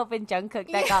was J-Hope and Jungkook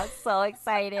that got so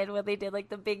excited when they did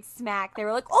the big smack. They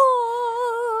were like, oh!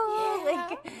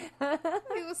 Yeah.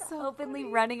 It was so openly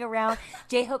funny. running around.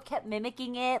 J-Hope kept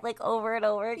mimicking it over and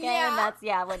over again. Yeah. And that's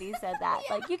when he said that.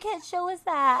 You can't show us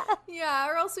that. Yeah,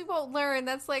 or else we won't learn.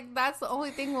 That's the only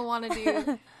thing we'll want to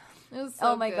do. It was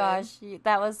so oh my good. gosh,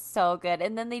 that was so good.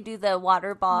 And then they do the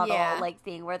water bottle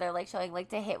thing where they're showing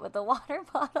to hit with the water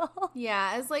bottle.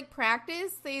 Yeah, as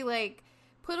practice, they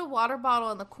put a water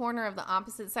bottle in the corner of the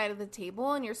opposite side of the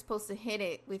table, and you're supposed to hit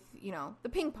it with, the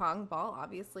ping pong ball,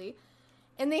 obviously.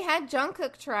 And they had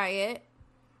Jungkook try it,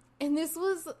 and this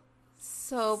was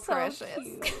so precious.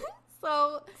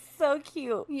 So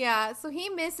cute. Yeah, so he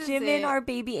misses Jimin, it. our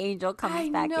baby angel, comes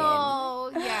back in.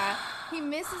 Yeah. He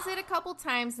misses it a couple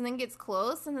times and then gets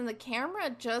close, and then the camera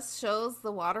just shows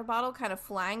the water bottle kind of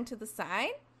flying to the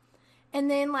side. And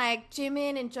then, like,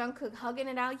 Jimin and Jungkook hugging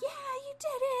it out. Yeah, you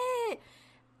did it!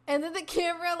 And then the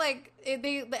camera, like,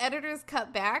 the editors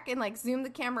cut back and, like, zoomed the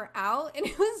camera out, and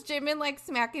it was Jimin, like,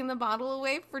 smacking the bottle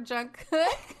away for Jungkook.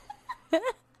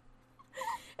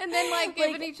 And then, like,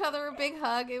 giving each other a big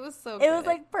hug. It was so good. It was,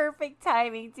 like, perfect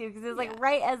timing, too, because it was, like,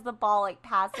 right as the ball, like,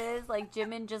 passes, like,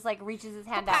 Jimin just, like, reaches his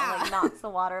hand out and, like, knocks the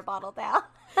water bottle down.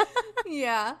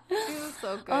 Yeah. It was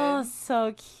so good. Oh,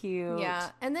 so cute. Yeah.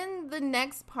 And then the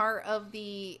next part of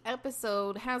the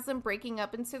episode has them breaking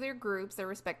up into their groups, their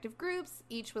respective groups,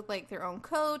 each with, like, their own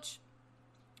coach.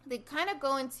 They kind of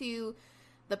go into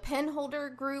the pen holder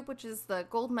group, which is the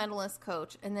gold medalist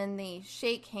coach, and then the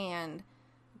shake hand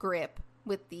grip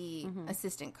with the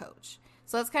assistant coach.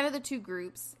 So that's kind of the two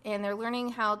groups, and they're learning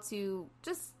how to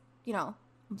just, you know,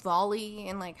 volley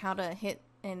and, like, how to hit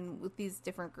and with these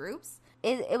different groups.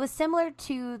 It was similar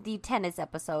to the tennis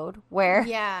episode where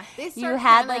you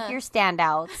had like your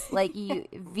standouts. Like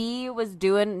V was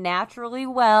doing naturally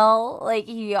well. Like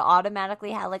he automatically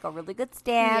had like a really good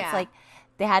stance. Yeah. Like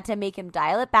they had to make him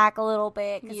dial it back a little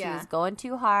bit because he was going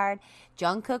too hard.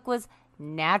 Jungkook was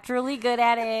naturally good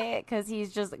at it because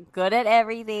he's just good at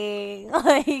everything.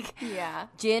 Like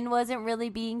Jin wasn't really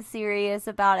being serious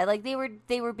about it. Like they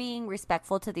were being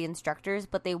respectful to the instructors,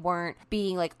 but they weren't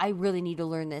being like, I really need to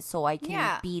learn this so I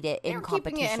can beat it in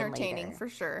competition. Keeping it entertaining later. For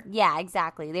sure. Yeah,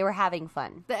 exactly. They were having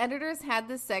fun. The editors had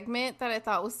this segment that I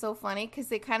thought was so funny because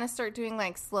they kind of start doing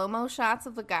like slow-mo shots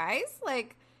of the guys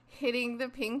like hitting the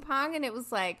ping pong, and it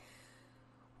was like,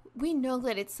 we know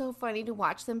that it's so funny to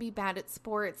watch them be bad at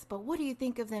sports, but what do you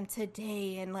think of them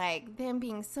today? And, like, them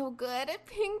being so good at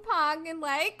ping pong and,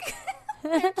 like,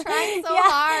 they're trying so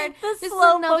hard. This is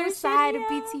another side of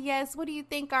BTS. What do you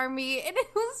think, ARMY? And it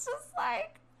was just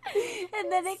like...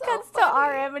 And then it cuts to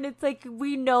RM, and it's like,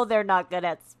 we know they're not good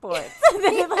at sports. And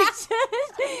then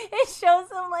it shows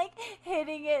them like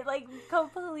hitting it, like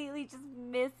completely just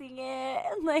missing it.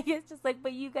 And like it's just like,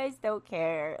 but you guys don't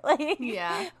care. Like,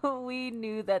 we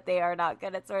knew that they are not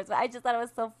good at sports. But I just thought it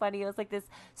was so funny. It was like this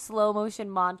slow motion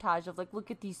montage of like, look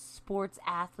at these sports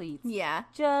athletes. Yeah,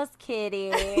 just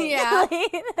kidding. Yeah,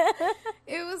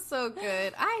 it was so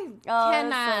good. I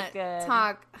cannot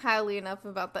talk highly enough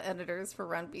about the editors for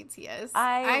Run BTS.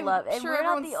 I'm love it. Sure,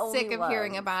 everyone's sick of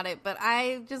hearing about it, but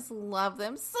I just love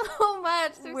them so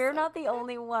much. We're not the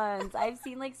only ones. I've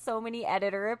seen like so many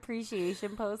editor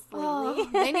appreciation posts lately.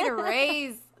 They need a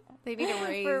raise. They need a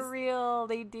raise. For real,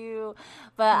 they do.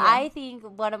 But I think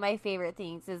one of my favorite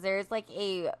things is there's like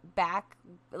a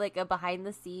behind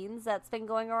the scenes that's been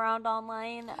going around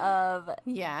online of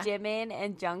Jimin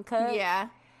and Jungkook. Yeah.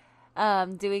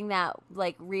 Doing that,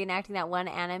 like reenacting that one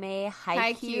anime,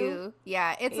 Haikyuu.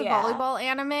 Yeah, it's a volleyball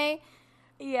anime.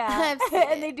 Yeah,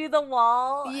 and they do the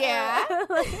wall. Yeah,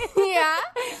 yeah,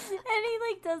 and he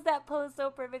like does that pose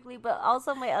so perfectly. But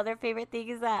also, my other favorite thing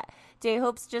is that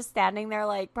J-Hope's just standing there,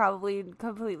 like probably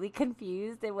completely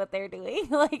confused at what they're doing,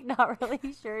 like not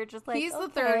really sure. Just like he's the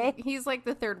third. He's like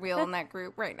the third wheel in that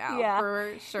group right now. Yeah,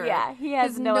 for sure. Yeah, he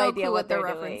has no idea what they're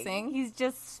referencing. Doing. He's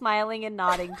just smiling and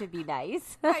nodding to be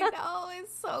nice. I know,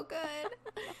 it's so good.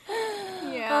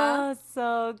 Yeah, oh,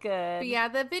 so good. But yeah,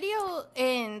 the video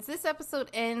ends. This episode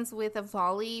ends with a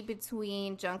volley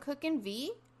between Jungkook and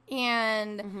V,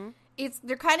 and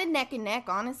they're kind of neck and neck,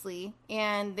 honestly,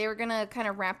 and they're gonna kind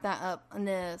of wrap that up in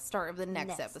the start of the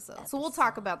next episode. So we'll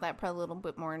talk about that probably a little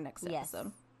bit more in next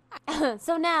episode.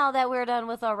 So now that we're done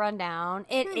with our rundown,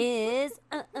 it is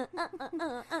Uni's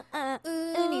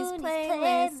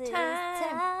playlist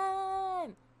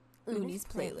time. Uni's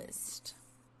playlist.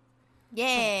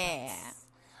 Yeah.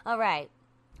 All right.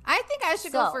 I think I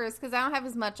should go first because I don't have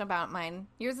as much about mine.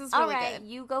 Yours is really good.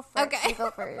 You go first. Okay. You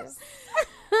go first.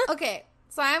 Okay.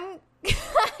 So I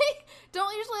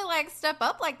don't usually like step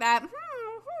up like that.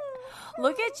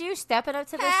 Look at you stepping up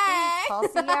to the streets. Paul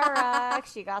Sierra.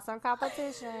 She got some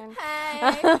competition.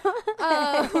 Hey.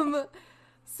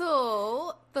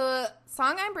 So the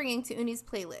song I'm bringing to Uni's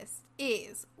playlist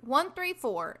is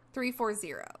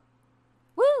 134340.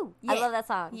 Woo! Yeah. I love that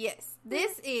song. Yes.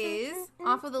 This is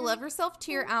off of the Love Yourself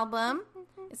Tear album.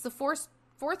 It's the fourth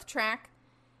track.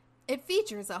 It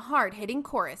features a hard-hitting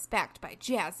chorus backed by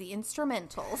jazzy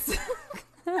instrumentals.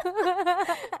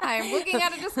 I'm looking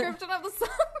at a description of the song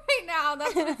right now.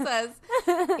 That's what it says.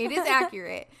 It is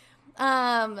accurate.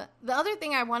 The other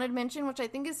thing I wanted to mention, which I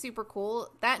think is super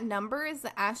cool, that number is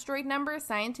the asteroid number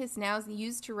scientists now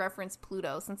use to reference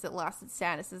Pluto since it lost its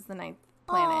status as the ninth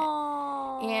planet.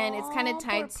 Aww, And it's kind of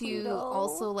tied to Pluto.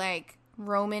 also like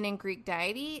Roman and Greek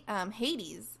deity,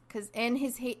 Hades, because in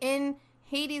Hades'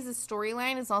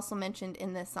 storyline is also mentioned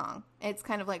in this song. It's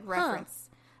kind of like reference.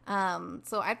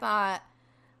 So I thought,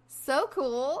 so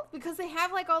cool, because they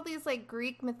have like all these like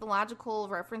Greek mythological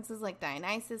references like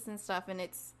Dionysus and stuff, and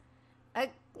it's a,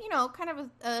 kind of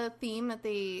a theme that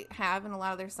they have in a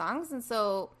lot of their songs. And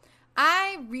so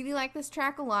I really like this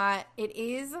track a lot. It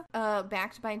is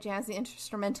backed by jazzy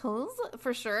instrumentals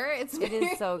for sure. It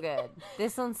is so good.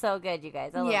 This one's so good, you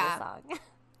guys. I love this song.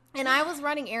 And I was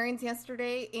running errands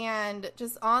yesterday, and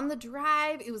just on the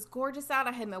drive, it was gorgeous out.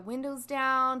 I had my windows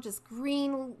down, just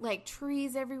green, like,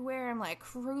 trees everywhere. I'm, like,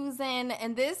 cruising.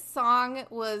 And this song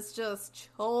was just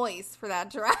choice for that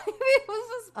drive. It was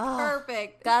just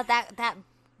perfect. God, that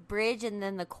bridge and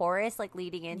then the chorus, like,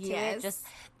 leading into it, just,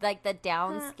 like, the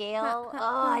downscale.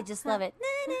 I just love it.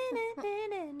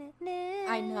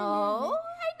 I know.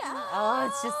 Oh,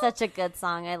 it's just such a good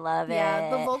song. I love it.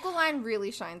 Yeah, the vocal line really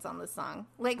shines on this song.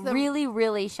 Like really,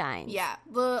 really shines. Yeah,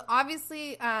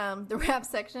 obviously the rap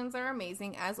sections are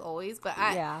amazing as always, but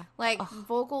the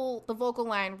vocal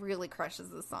line really crushes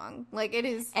the song. Like it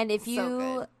is. And if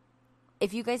you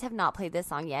guys have not played this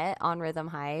song yet on Rhythm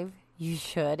Hive, you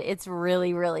should. It's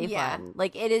really, really fun.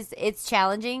 Like it's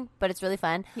challenging, but it's really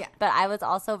fun. Yeah. But I was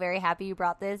also very happy you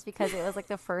brought this because it was like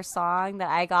the first song that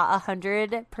I got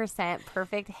 100%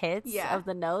 perfect hits of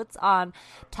the notes on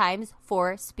times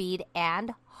 4 speed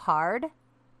and hard.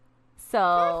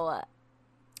 So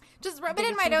just rub it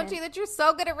in my don't you that you're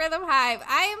so good at Rhythm Hive.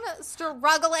 I am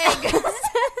struggling.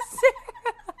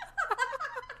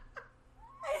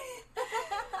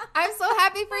 I'm so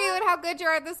happy for you and how good you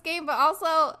are at this game, but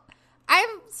also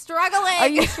I'm struggling. Are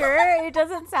you sure? It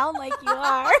doesn't sound like you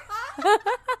are.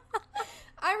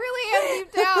 I really am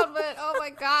deep down, but oh my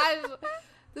gosh.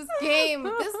 This game,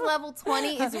 this level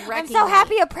 20 is wrecking I'm so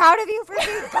happy and proud of you for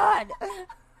being good.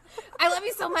 I love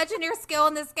you so much in your skill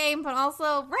in this game, but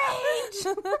also rage.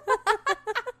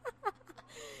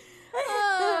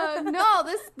 No,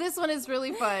 this one is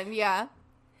really fun. Yeah.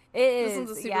 It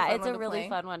is. It's a really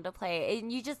fun one to play. And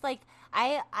you just like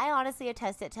I honestly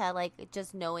attest it to like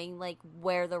just knowing like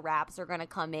where the raps are gonna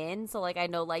come in. So like I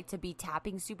know like to be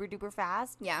tapping super duper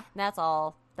fast. Yeah. And that's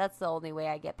all. That's the only way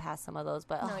I get past some of those.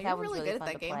 But that one's really fun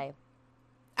to play.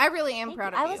 I really am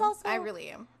proud of you. I really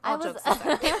am. All jokes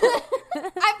aside.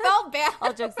 I felt bad.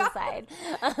 All jokes aside.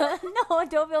 No,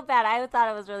 don't feel bad. I thought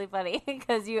it was really funny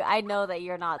because I know that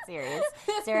you're not serious.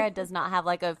 Sarah does not have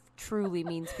like a truly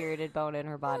mean-spirited bone in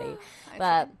her body.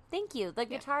 But thank you. The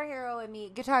Guitar Hero and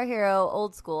me, Guitar Hero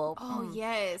old school. Oh,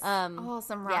 yes.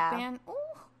 Some rock band. Ooh.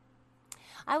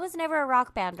 I was never a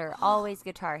rock bander. Always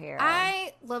Guitar Hero.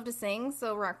 I love to sing,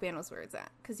 so Rock Band was where it's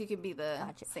at because you could be the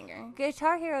singer.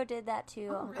 Guitar Hero did that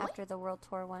too really? after the World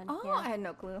Tour one. Oh, yeah. I had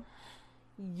no clue.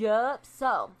 Yup.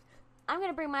 So I'm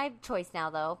gonna bring my choice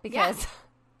now though because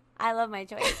I love my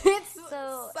choice. It's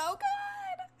so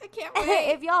good. I can't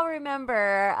wait. If y'all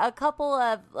remember, a couple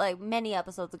of many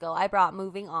episodes ago, I brought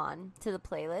 "Moving On" to the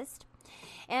playlist.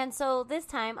 And so this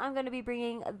time, I'm going to be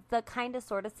bringing the kind of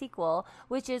sort of sequel,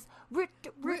 which is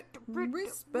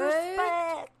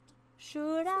Respect.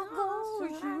 Should I go or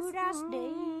should I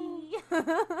stay?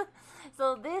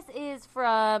 So this is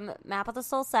from Map of the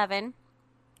Soul 7.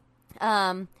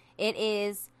 It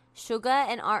is Suga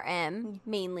and RM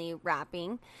mainly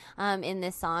rapping in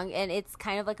this song. And it's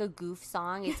kind of like a goof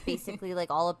song. It's basically like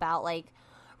all about like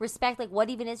respect, like what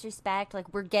even is respect?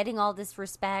 Like we're getting all this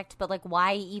respect, but like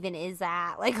why even is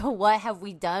that? Like what have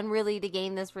we done really to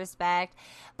gain this respect?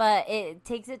 But it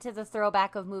takes it to the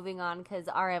throwback of Moving On because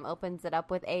RM opens it up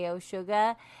with Ayo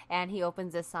Suga and he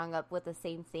opens this song up with the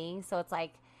same thing. So it's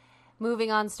like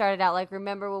Moving On started out like,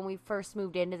 remember when we first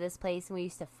moved into this place and we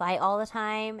used to fight all the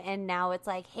time, and now it's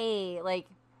like, hey, like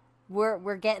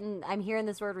we're getting, I'm hearing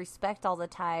this word respect all the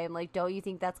time. Like, don't you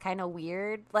think that's kind of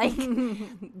weird? Like,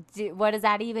 what does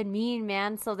that even mean,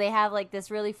 man? So they have like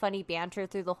this really funny banter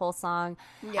through the whole song.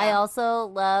 Yeah. I also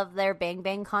love their Bang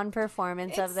Bang Con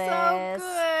performance of this. It's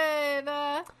so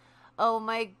good. Oh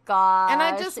my gosh. And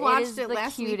I just watched it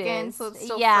last weekend, so it's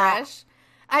still fresh.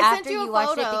 I sent you a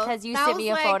watched photo. It because you sent me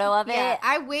a photo of it.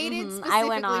 I waited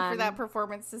specifically for that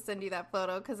performance to send you that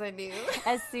photo because I knew.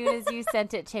 As soon as you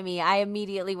sent it to me, I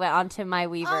immediately went onto my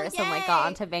Weverse and like got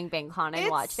onto Bang Bang Con and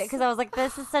watched it because I was like,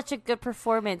 this is such a good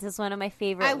performance. It's one of my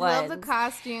favorite ones. I love the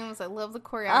costumes. I love the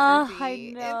choreography.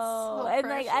 I know. And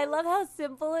like I love how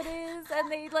simple it is.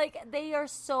 And they are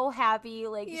so happy.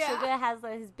 Like Suga has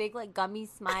his big like gummy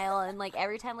smile, and like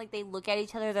every time like they look at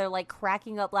each other, they're like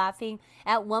cracking up laughing.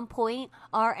 At one point,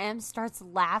 RM starts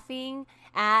laughing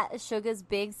at Suga's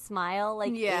big smile,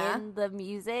 like in the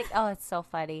music. Oh, it's so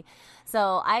funny.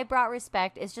 So I Brought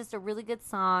Respect. It's just a really good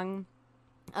song.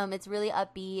 It's really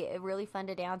upbeat, really fun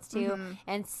to dance to,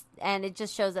 and it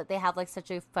just shows that they have like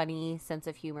such a funny sense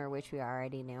of humor, which we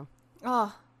already knew.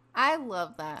 Oh, I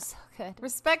love that. So good.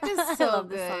 Respect is so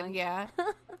good. Yeah.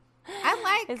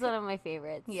 It's one of my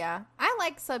favorites. Yeah. I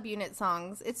like subunit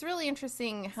songs. It's really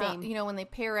interesting how, when they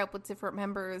pair up with different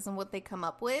members and what they come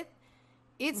up with.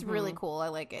 It's really cool. I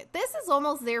like it. This is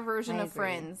almost their version of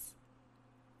Friends.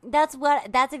 That's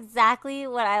exactly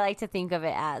what I like to think of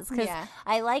it as, because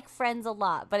I like Friends a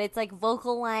lot, but it's like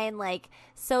vocal line, like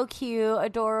so cute,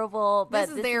 adorable, but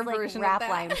this is their version like rap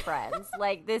line Friends.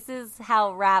 Like this is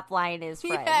how rap line is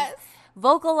Friends. Yes.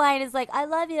 Vocal line is like, I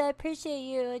love you, I appreciate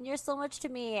you, and you're so much to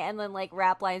me. And then like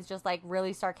rap line's just like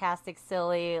really sarcastic,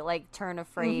 silly, like turn of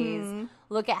phrase.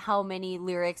 Look at how many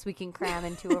lyrics we can cram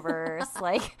into a verse.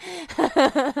 Like,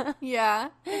 yeah,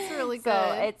 it's really good.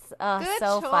 So it's good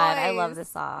so choice. Fun. I love this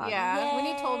song. Yeah, when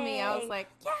you told me, I was like,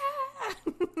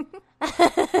 yeah.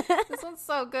 This one's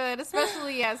so good,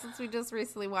 especially since we just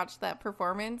recently watched that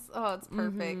performance. Oh, it's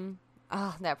perfect.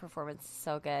 Oh, that performance is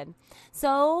so good.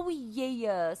 So,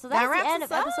 yeah. So that's the end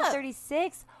of episode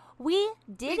 36. We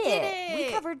did it.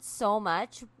 We covered so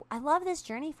much. I love this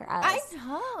journey for us. I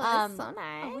know. It's so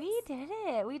nice. We did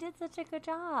it. We did such a good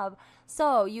job.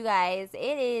 So, you guys,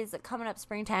 it is coming up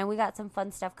springtime. We got some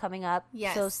fun stuff coming up.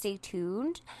 Yes. So, stay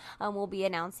tuned. We'll be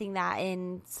announcing that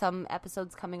in some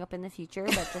episodes coming up in the future,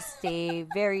 but just stay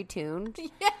very tuned.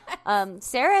 Yes.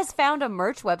 Sarah has found a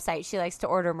merch website she likes to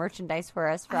order merchandise for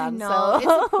us from. No, it's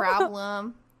a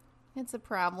problem. It's a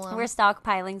problem. We're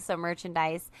stockpiling some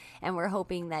merchandise, and we're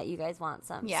hoping that you guys want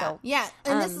some. Yeah, so, yeah.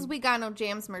 And this is We Got No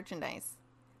Jams merchandise.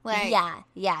 Like,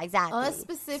 yeah, exactly.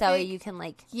 Specific. So you can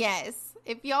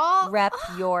if y'all rep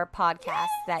your podcast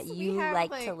that you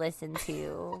like to listen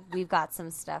to. We've got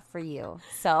some stuff for you.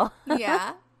 So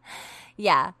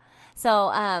yeah.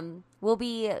 So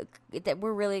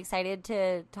we're really excited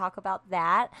to talk about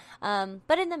that.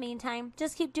 But in the meantime,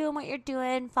 just keep doing what you're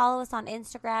doing. Follow us on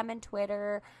Instagram and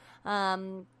Twitter.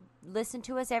 Listen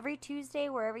to us every Tuesday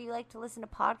wherever you like to listen to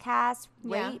podcasts.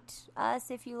 Rate us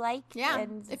if you like. Yeah.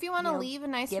 And, if you want to leave a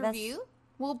nice review,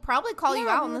 we'll probably call you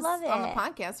out on the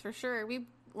podcast for sure. We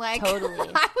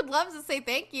totally. I would love to say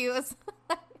thank you.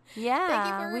 Yeah, thank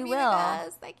you for reviewing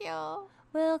us. Thank you.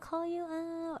 We'll call you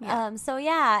out.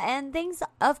 Yeah. And thanks,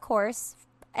 of course,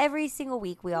 every single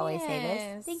week we always say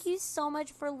this. Thank you so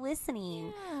much for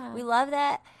listening. Yeah. We love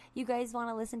that you guys want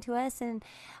to listen to us, and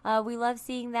we love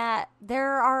seeing that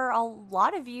there are a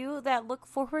lot of you that look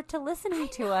forward to listening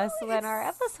to us when our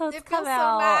episodes come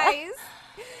out. So nice.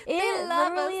 It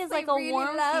literally is like a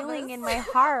warm feeling in my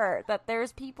heart that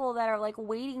there's people that are like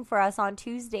waiting for us on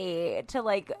Tuesday to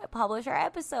like publish our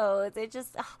episodes. It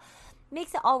just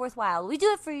makes it all worthwhile. We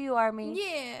do it for you, Army.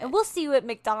 Yeah. And we'll see you at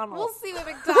McDonald's. We'll see you at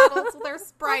McDonald's with our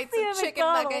Sprites and chicken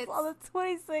nuggets. On the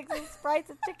 26th with Sprites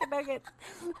and chicken nuggets.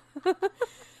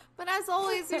 But as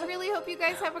always, we really hope you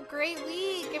guys have a great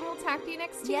week, and we'll talk to you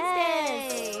next Tuesday.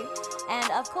 Yes.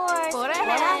 And of course, oh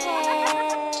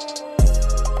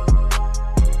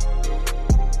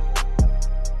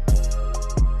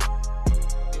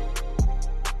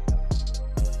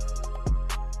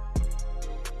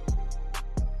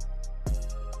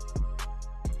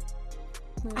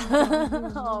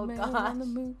gosh.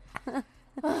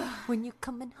 When you're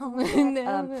coming home.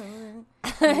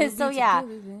 So yeah.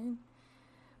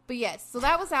 But yes, so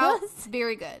that was out.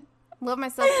 Very good. Love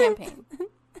myself campaign.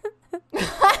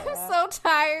 I'm so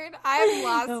tired. I've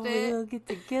lost it. We'll get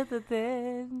together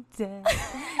then.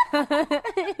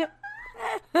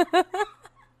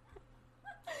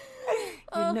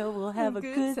 You know we'll have a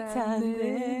good time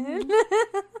then.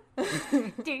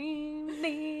 Ding,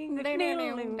 ding, ding, ding,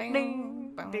 ding,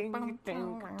 ding,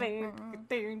 ding,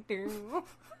 ding, ding.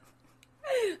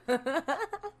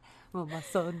 Well, my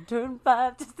son turned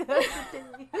 5 just the other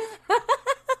day.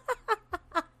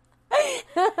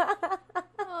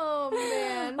 Oh,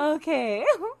 man. Okay.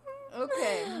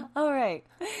 Okay. All right.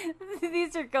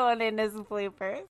 These are going in as bloopers.